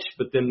without a hitch,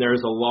 but then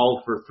there's a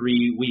lull for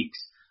 3 weeks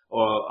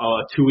or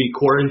a 2-week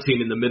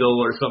quarantine in the middle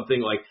or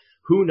something. Like,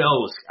 who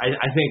knows?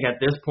 I think at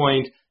this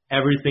point,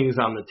 everything's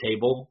on the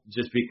table,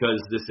 just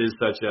because this is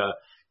such a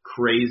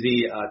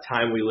crazy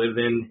time we live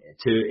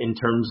in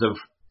terms of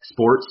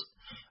sports.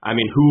 I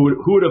mean, who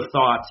would have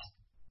thought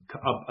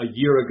a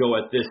year ago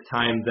at this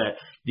time that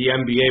the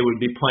NBA would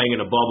be playing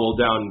in a bubble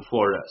down in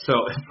Florida? So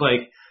it's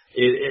like,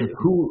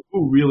 who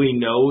really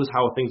knows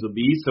how things will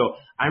be? So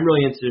I'm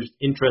really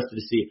interested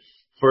to see,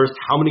 first,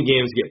 how many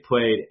games get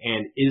played,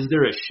 and is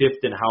there a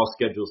shift in how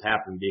schedules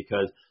happen?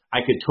 Because I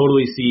could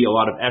totally see a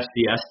lot of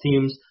FCS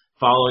teams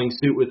following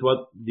suit with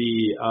what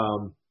the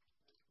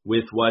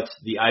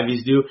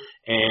Ivies do,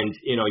 and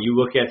you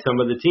look at some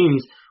of the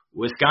teams.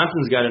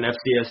 Wisconsin's got an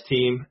FCS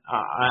team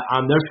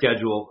on their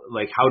schedule.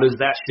 Like, how does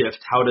that shift?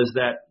 How do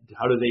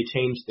they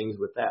change things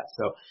with that?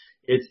 So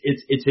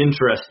it's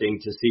interesting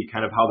to see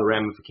kind of how the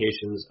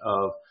ramifications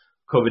of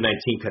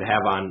COVID-19 could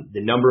have on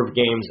the number of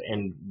games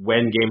and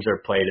when games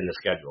are played in the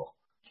schedule.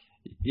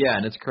 Yeah,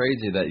 and it's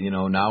crazy that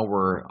now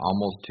we're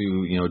almost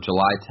to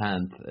July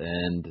 10th,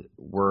 and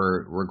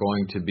we're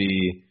going to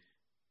be.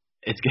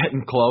 It's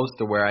getting close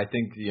to where I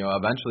think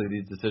eventually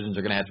these decisions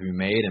are going to have to be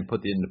made and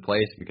put into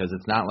place, because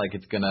it's not like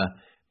it's going to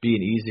be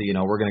an easy.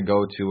 We're going to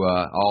go to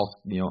all.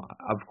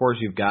 Of course,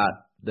 you've got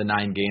the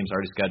 9 games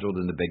already scheduled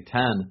in the Big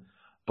Ten,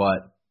 but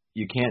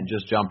you can't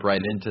just jump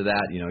right into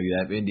that. You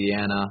have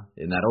Indiana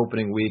in that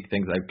opening week.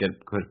 Things like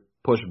could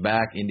push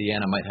back.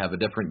 Indiana might have a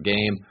different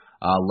game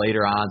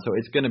later on. So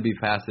it's going to be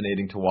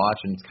fascinating to watch,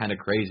 and it's kind of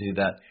crazy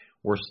that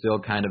we're still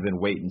kind of in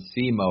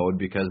wait-and-see mode,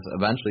 because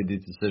eventually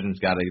these decisions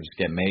got to just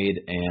get made,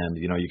 and,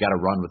 you got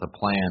to run with a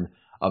plan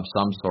of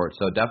some sort.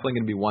 So definitely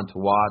going to be one to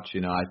watch.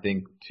 I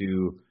think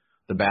to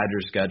the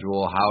Badgers'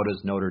 schedule, how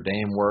does Notre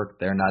Dame work?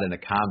 They're not in a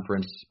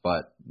conference,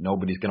 but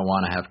nobody's going to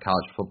want to have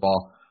college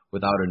football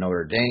without a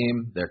Notre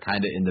Dame. They're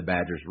kind of in the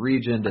Badgers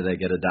region. Do they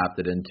get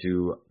adopted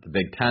into the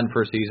Big Ten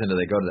for a season? Do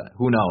they go to that?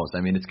 Who knows?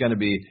 I mean, it's going to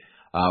be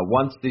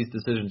once these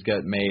decisions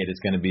get made, it's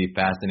going to be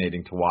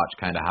fascinating to watch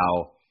kind of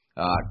how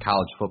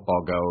college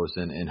football goes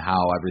and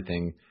how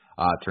everything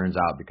turns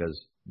out, because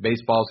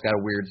baseball's got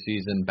a weird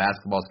season.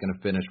 Basketball's going to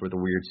finish with a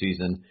weird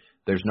season.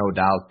 There's no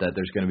doubt that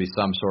there's going to be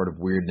some sort of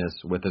weirdness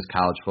with this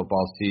college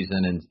football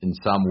season in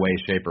some way,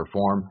 shape, or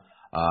form.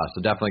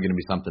 So definitely going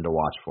to be something to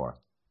watch for.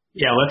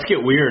 Yeah, let's get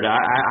weird.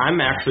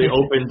 I'm actually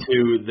open to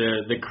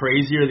the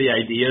crazier the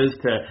ideas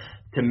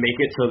to make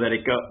it so that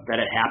it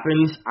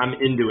happens. I'm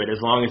into it as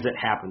long as it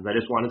happens. I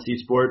just want to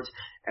see sports,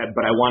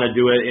 but I want to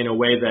do it in a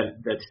way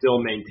that still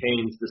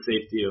maintains the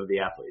safety of the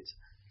athletes.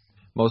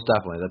 Most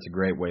definitely. That's a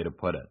great way to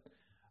put it.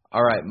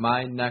 All right,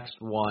 my next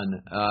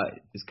one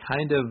is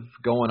kind of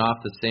going off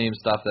the same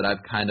stuff that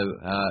I've kind of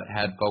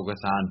had focus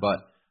on,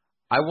 but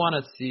I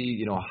want to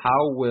see,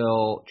 how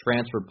will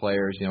transfer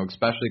players,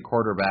 especially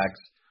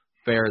quarterbacks,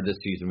 fare this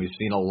season. We've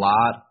seen a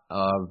lot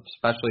of,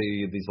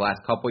 especially these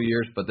last couple of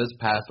years, but this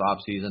past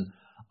offseason,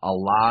 a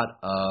lot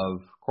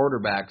of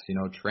quarterbacks,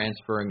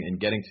 transferring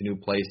and getting to new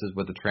places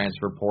with the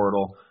transfer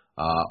portal,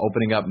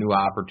 opening up new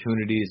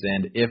opportunities.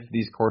 And if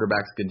these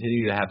quarterbacks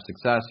continue to have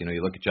success,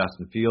 you look at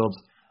Justin Fields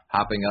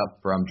hopping up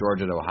from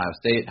Georgia to Ohio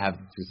State,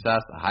 having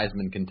success, a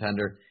Heisman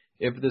contender.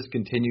 If this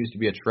continues to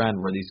be a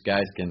trend where these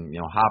guys can,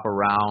 hop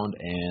around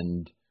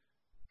and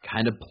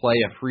kind of play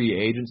a free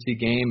agency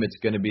game, it's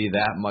going to be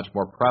that much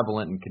more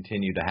prevalent and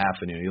continue to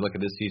happen. You look at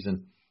this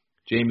season,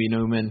 Jamie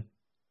Newman,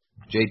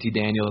 JT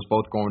Daniels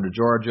both going to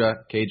Georgia,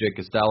 KJ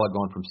Costello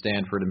going from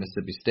Stanford to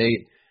Mississippi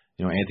State,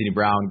 Anthony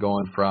Brown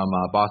going from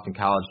Boston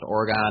College to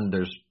Oregon.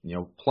 There's,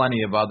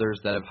 plenty of others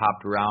that have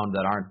hopped around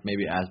that aren't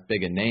maybe as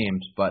big of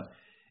names, but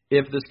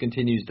if this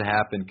continues to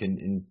happen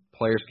and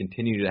players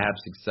continue to have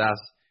success,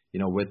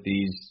 with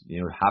these,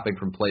 hopping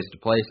from place to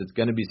place, it's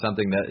going to be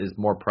something that is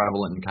more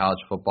prevalent in college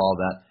football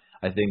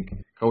that I think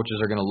coaches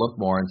are going to look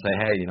more and say,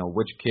 hey,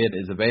 which kid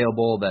is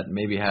available that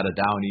maybe had a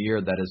down year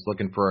that is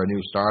looking for a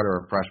new start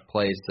or a fresh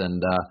place.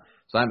 And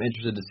so I'm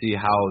interested to see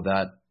how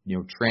that,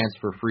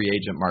 transfer free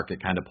agent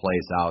market kind of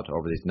plays out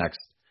over these next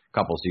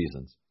couple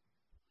seasons.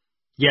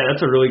 Yeah,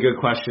 that's a really good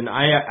question.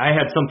 I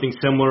had something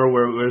similar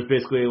where it was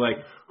basically like,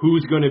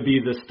 who's going to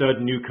be the stud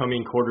new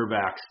coming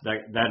quarterbacks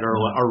that are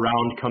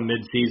around come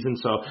mid-season?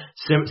 So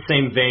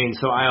same vein.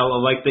 So I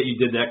like that you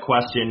did that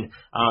question,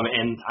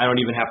 and I don't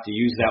even have to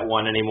use that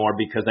one anymore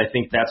because I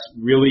think that's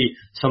really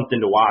something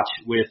to watch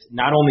with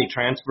not only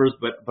transfers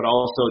but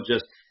also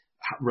just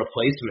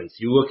replacements.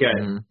 You look at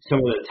some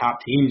of the top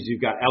teams.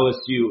 You've got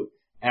LSU,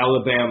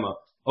 Alabama,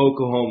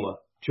 Oklahoma,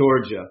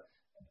 Georgia,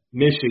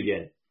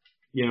 Michigan.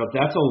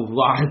 That's a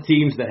lot of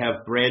teams that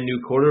have brand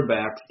new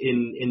quarterbacks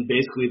in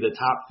basically the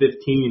top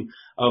 15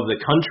 of the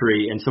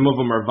country, and some of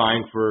them are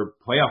vying for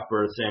playoff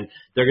berths, and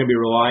they're going to be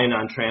relying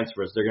on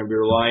transfers. They're going to be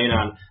relying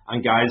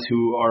on guys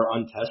who are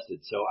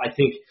untested. So I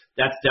think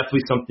that's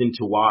definitely something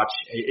to watch,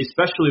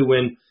 especially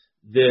when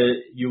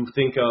you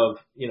think of,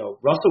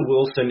 Russell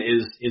Wilson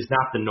is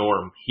not the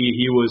norm.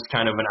 He was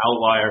kind of an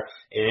outlier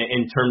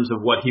in terms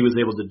of what he was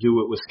able to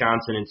do at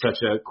Wisconsin in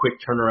such a quick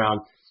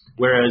turnaround.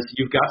 Whereas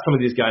you've got some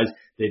of these guys,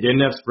 they didn't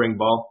have spring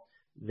ball.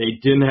 They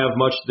didn't have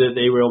much that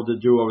they were able to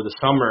do over the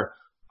summer.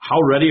 How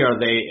ready are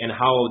they and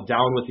how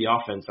down with the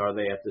offense are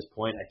they at this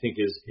point, I think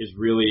is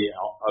really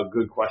a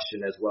good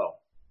question as well.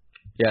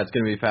 Yeah, it's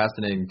going to be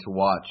fascinating to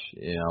watch,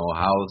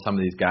 how some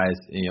of these guys,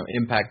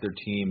 impact their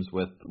teams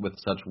with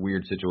such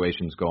weird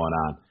situations going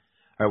on.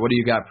 All right, what do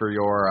you got for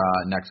your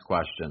next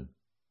question?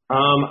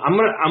 I'm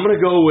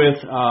gonna go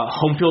with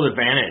home field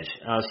advantage.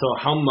 So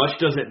how much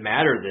does it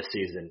matter this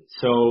season?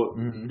 So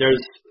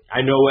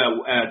I know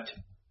at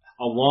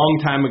a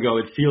long time ago,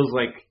 it feels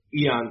like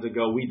eons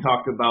ago, we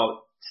talked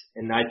about,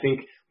 and I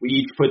think we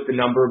each put the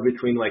number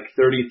between like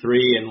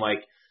 33 and like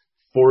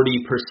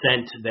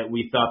 40% that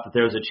we thought that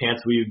there was a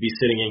chance we would be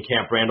sitting in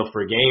Camp Randall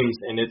for games.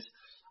 And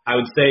I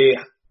would say,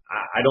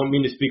 I don't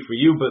mean to speak for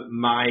you, but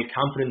my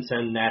confidence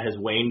in that has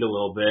waned a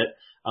little bit.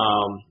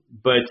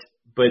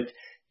 But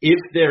if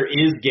there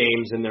is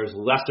games and there's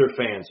lesser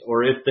fans,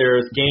 or if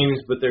there's games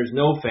but there's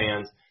no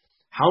fans,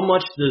 how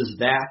much does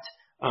that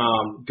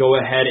go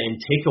ahead and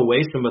take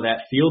away some of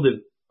that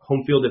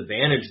home field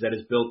advantage that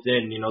is built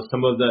in?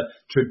 Some of the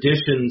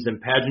traditions and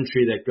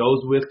pageantry that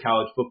goes with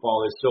college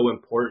football is so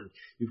important.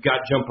 You've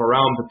got jump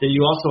around, but then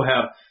you also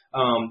have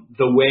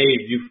the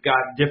wave. You've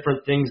got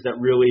different things that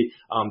really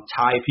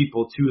tie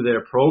people to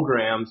their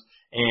programs,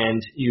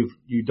 and you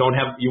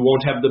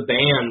won't have the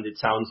band, it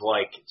sounds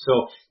like.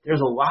 So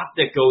there's a lot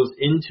that goes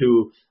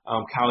into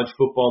college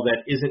football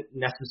that isn't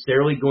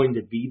necessarily going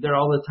to be there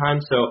all the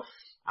time. So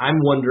I'm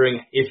wondering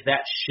if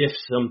that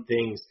shifts some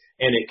things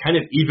and it kind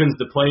of evens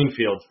the playing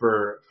field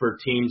for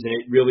teams, and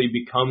it really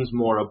becomes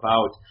more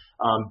about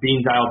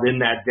being dialed in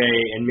that day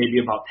and maybe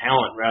about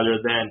talent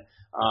rather than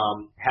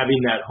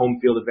having that home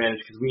field advantage,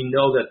 because we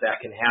know that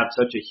can have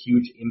such a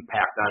huge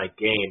impact on a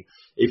game.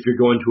 If you're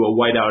going to a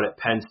whiteout at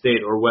Penn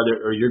State, or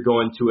you're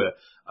going to a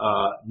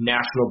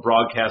national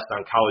broadcast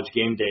on College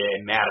Game Day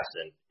in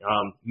Madison,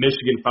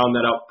 Michigan found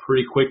that out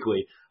pretty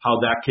quickly how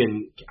that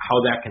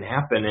can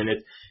happen,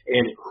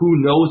 and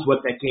who knows what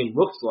that game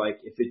looks like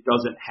if it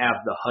doesn't have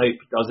the hype,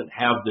 doesn't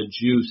have the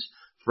juice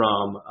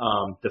from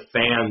the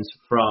fans,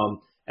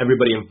 from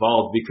everybody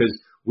involved. Because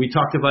we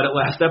talked about it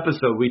last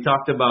episode. We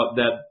talked about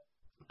that.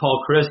 Paul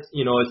Chryst,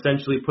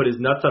 essentially put his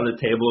nuts on the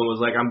table and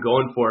was like, I'm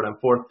going for it on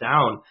fourth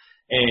down.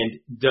 And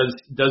does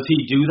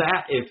he do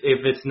that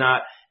if it's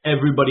not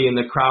everybody in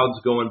the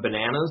crowd's going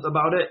bananas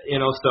about it?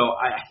 So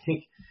I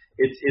think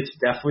it's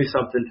definitely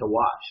something to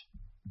watch.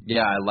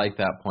 Yeah, I like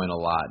that point a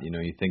lot.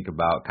 You think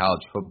about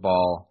college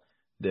football,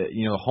 the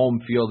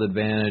home field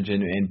advantage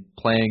and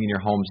playing in your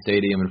home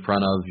stadium in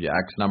front of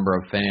X number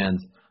of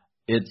fans.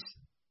 It's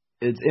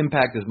its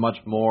impact is much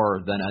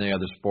more than any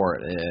other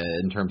sport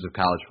in terms of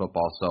college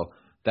football. So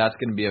that's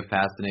going to be a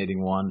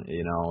fascinating one.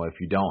 If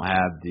you don't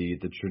have the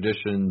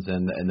traditions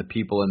and the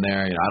people in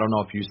there, I don't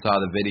know if you saw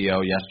the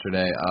video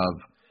yesterday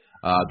of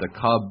the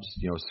Cubs,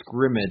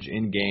 scrimmage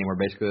in game, where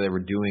basically they were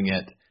doing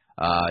it,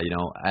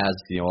 as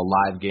a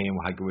live game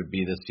like it would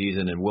be this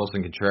season, and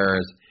Wilson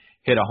Contreras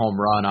hit a home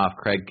run off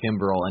Craig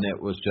Kimbrell, and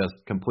it was just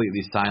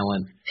completely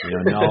silent.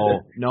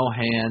 No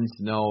hands,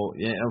 no.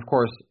 Of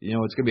course,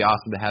 it's going to be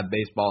awesome to have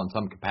baseball in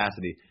some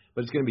capacity,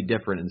 but it's going to be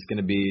different, and it's going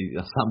to be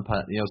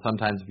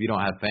sometimes if you don't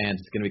have fans,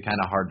 it's going to be kind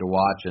of hard to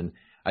watch. And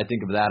I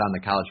think of that on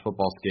the college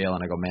football scale,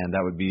 and I go, man,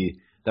 that would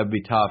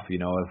be tough.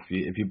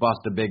 If you bust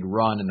a big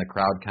run and the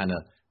crowd kind of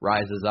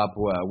rises up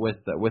with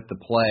the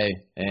play,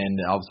 and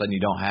all of a sudden you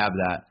don't have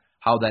that.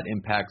 How that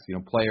impacts,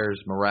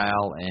 players'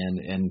 morale and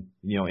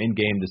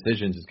in-game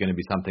decisions is going to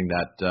be something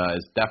that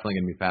is definitely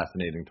going to be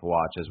fascinating to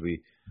watch as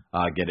we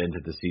get into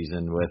the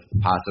season with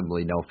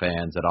possibly no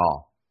fans at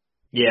all.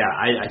 Yeah,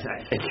 I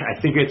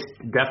think it's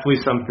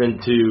definitely something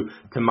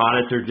to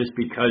monitor, just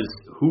because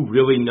who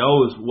really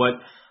knows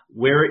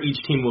where each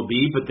team will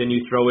be, but then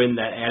you throw in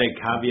that added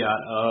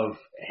caveat of,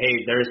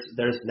 hey,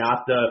 there's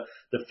not the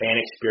fan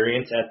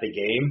experience at the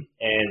game,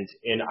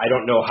 and I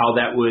don't know how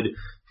that would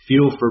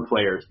feel for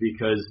players,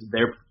 because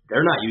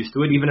they're not used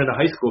to it. Even at a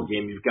high school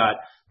game, you've got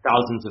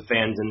thousands of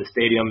fans in the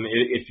stadium.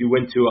 If you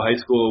went to a high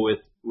school with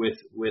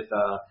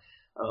a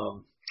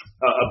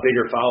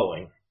bigger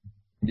following.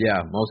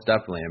 Yeah, most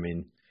definitely. I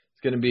mean,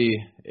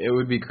 it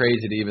would be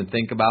crazy to even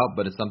think about,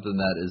 but it's something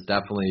that is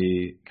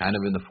definitely kind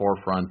of in the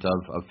forefront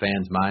of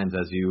fans' minds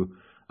as you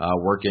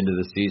work into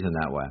the season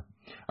that way.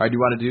 All right, do you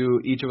want to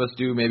each of us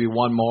do maybe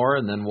one more,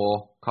 and then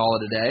we'll call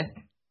it a day?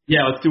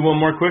 Yeah, let's do one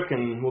more quick,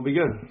 and we'll be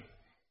good.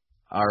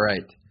 All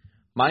right.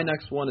 My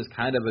next one is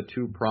kind of a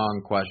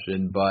two-pronged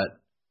question, but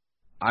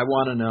I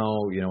want to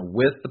know,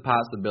 with the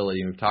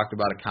possibility, we've talked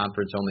about a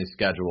conference-only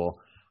schedule,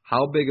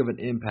 how big of an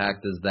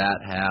impact does that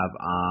have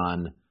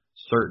on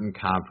certain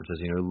conferences?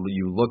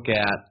 You look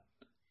at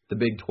the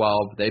Big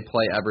 12, they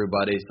play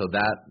everybody, so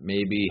that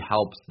maybe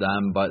helps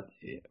them, but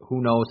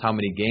who knows how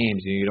many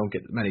games. You don't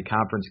get many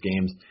conference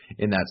games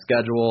in that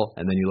schedule,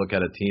 and then you look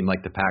at a team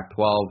like the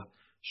Pac-12,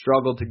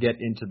 struggled to get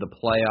into the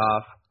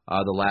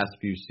playoff the last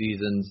few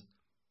seasons.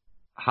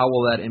 How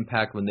will that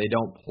impact when they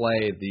don't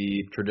play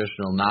the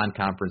traditional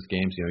non-conference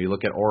games? You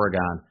look at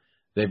Oregon,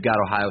 they've got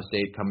Ohio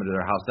State coming to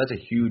their house. That's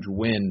a huge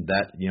win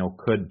that,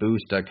 could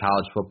boost a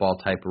college football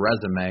type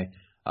resume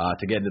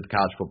to get into the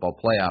college football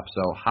playoff.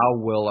 So how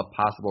will a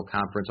possible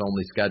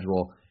conference-only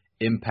schedule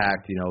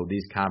impact,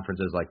 these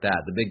conferences like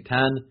that? The Big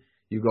Ten,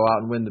 you go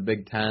out and win the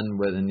Big Ten,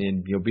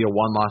 and you'll be a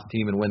one-loss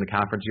team and win the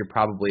conference, you're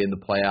probably in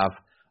the playoff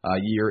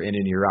year in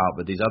and year out.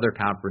 But these other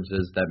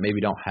conferences that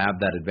maybe don't have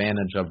that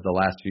advantage of the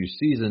last few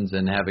seasons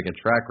and having a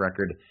track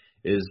record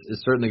is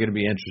certainly going to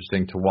be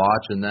interesting to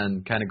watch. And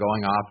then kind of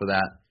going off of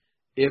that,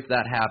 if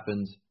that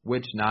happens,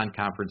 which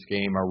non-conference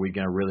game are we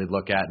going to really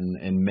look at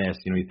and miss?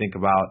 You think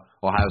about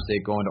Ohio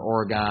State going to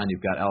Oregon, you've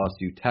got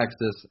LSU,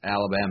 Texas,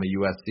 Alabama,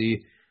 USC,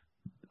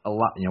 a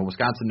lot,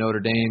 Wisconsin, Notre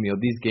Dame.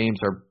 These games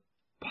are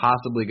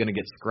possibly going to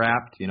get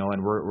scrapped,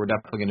 and we're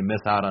definitely going to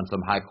miss out on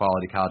some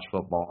high-quality college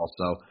football.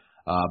 So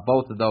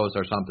both of those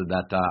are something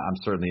that I'm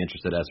certainly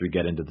interested as we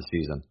get into the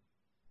season.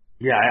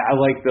 Yeah, I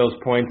like those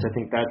points. I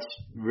think that's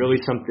really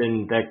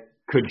something that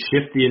could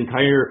shift the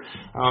entire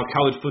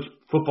college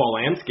football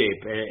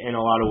landscape in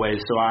a lot of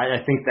ways. So I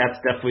think that's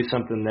definitely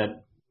something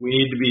that we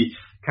need to be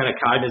kind of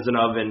cognizant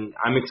of, and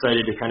I'm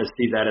excited to kind of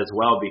see that as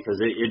well, because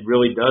it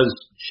really does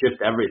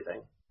shift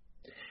everything.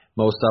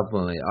 Most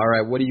definitely. All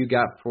right, what do you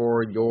got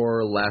for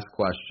your last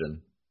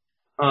question?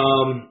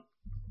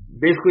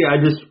 Basically, I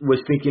just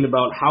was thinking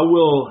about how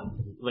will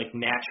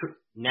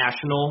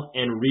national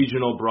and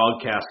regional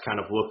broadcast kind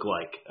of look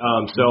like.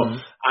 So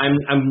I'm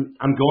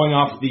going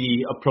off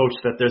the approach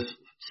that there's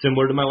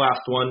similar to my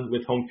last one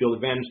with home field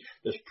advantage.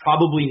 There's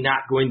probably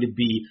not going to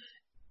be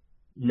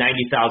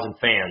 90,000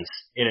 fans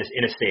in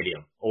a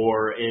stadium,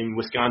 or in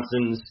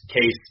Wisconsin's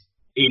case,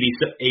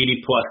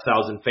 80 plus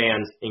thousand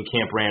fans in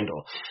Camp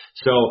Randall.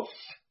 So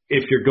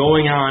if you're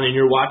going on and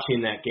you're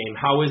watching that game,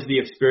 how is the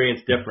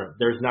experience different?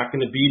 There's not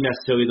going to be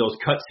necessarily those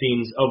cut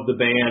scenes of the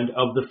band,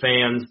 of the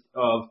fans,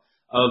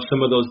 of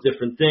some of those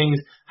different things.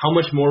 How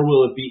much more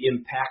will it be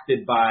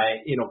impacted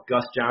by,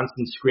 Gus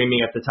Johnson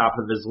screaming at the top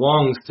of his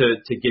lungs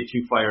to get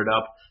you fired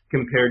up,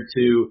 compared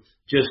to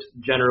just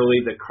generally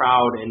the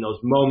crowd and those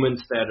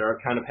moments that are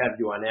kind of have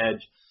you on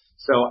edge?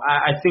 So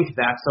I think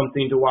that's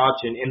something to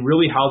watch, and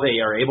really how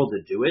they are able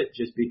to do it,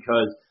 just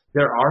because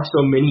there are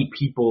so many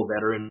people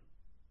that are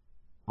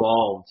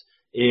involved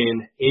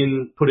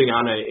in putting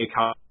on a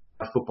college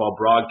football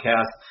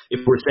broadcast. If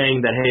we're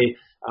saying that, hey,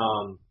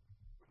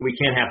 we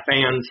can't have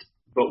fans,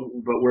 but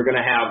we're going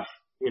to have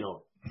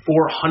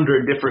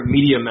 400 different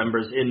media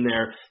members in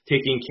there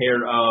taking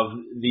care of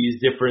these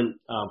different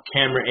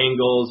camera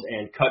angles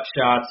and cut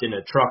shots in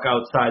a truck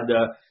outside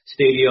the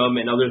stadium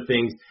and other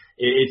things,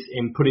 it's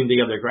in putting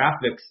together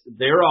graphics,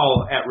 they're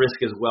all at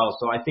risk as well.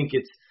 So I think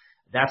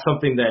that's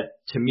something that,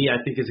 to me, I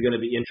think is going to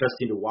be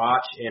interesting to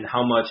watch, and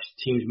how much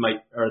teams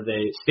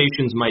the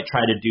stations might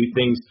try to do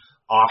things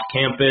off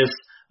campus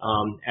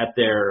at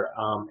their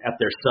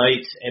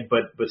sites,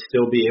 but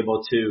still be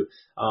able to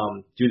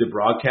do the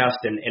broadcast,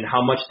 and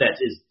how much that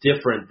is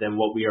different than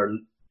what we are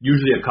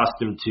usually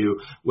accustomed to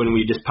when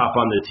we just pop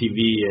on the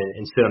TV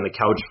and sit on the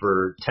couch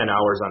for 10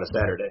 hours on a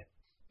Saturday.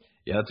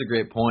 Yeah, that's a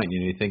great point.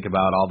 You think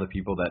about all the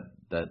people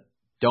that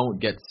don't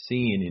get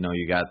seen.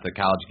 You got the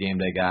College Game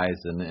Day guys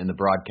and the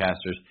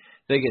broadcasters.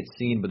 They get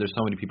seen, but there's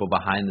so many people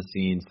behind the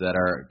scenes that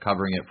are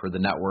covering it for the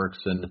networks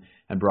and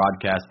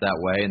broadcast that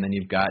way. And then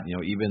you've got,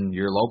 even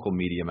your local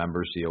media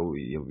members.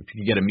 If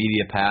you get a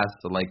media pass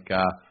like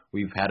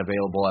we've had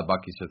available at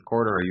Bucky's Fifth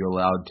Quarter, are you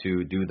allowed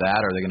to do that?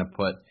 Or are they going to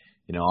put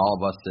all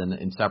of us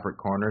in separate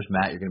corners?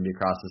 Matt, you're going to be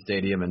across the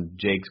stadium, and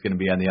Jake's going to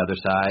be on the other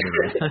side.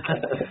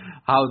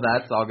 How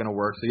that's all going to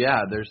work. So,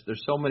 yeah, there's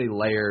so many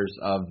layers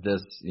of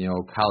this,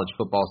 college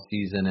football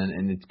season,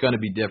 and it's going to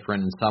be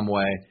different in some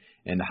way,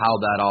 and how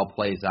that all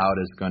plays out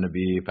is going to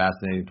be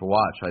fascinating to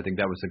watch. I think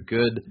that was a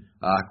good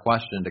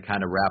question to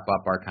kind of wrap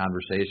up our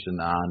conversation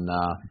on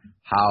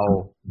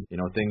how,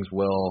 things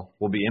will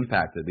be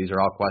impacted. These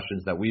are all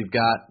questions that we've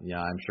got.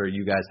 I'm sure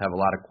you guys have a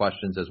lot of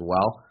questions as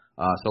well.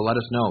 So let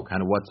us know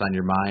kind of what's on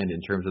your mind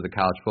in terms of the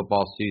college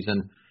football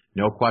season.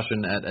 No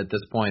question at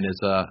this point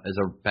is a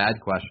bad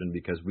question,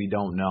 because we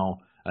don't know,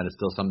 and it's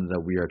still something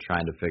that we are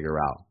trying to figure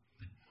out.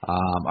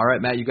 All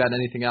right, Matt, you got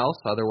anything else?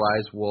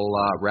 Otherwise, we'll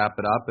wrap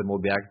it up, and we'll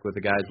be back with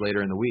the guys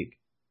later in the week.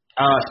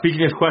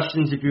 Speaking of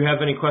questions, if you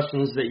have any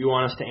questions that you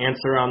want us to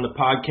answer on the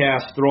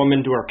podcast, throw them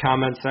into our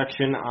comment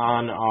section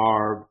on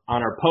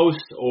our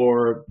post,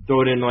 or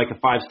throw it in like a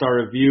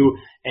 5-star review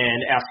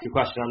and ask a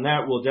question on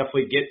that. We'll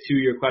definitely get to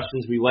your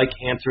questions. We like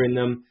answering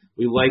them.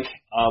 We like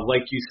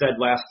you said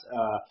last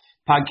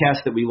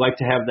podcast, that we like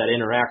to have that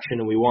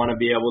interaction, and we want to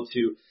be able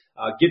to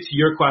get to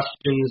your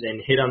questions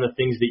and hit on the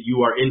things that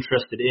you are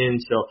interested in.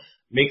 So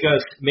make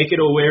it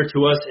aware to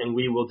us, and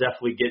we will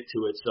definitely get to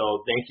it.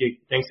 So thank you.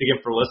 Thanks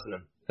again for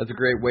listening. That's a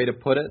great way to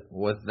put it.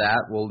 With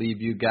that, we'll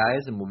leave you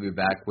guys, and we'll be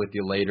back with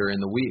you later in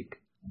the week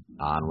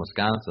on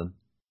Wisconsin.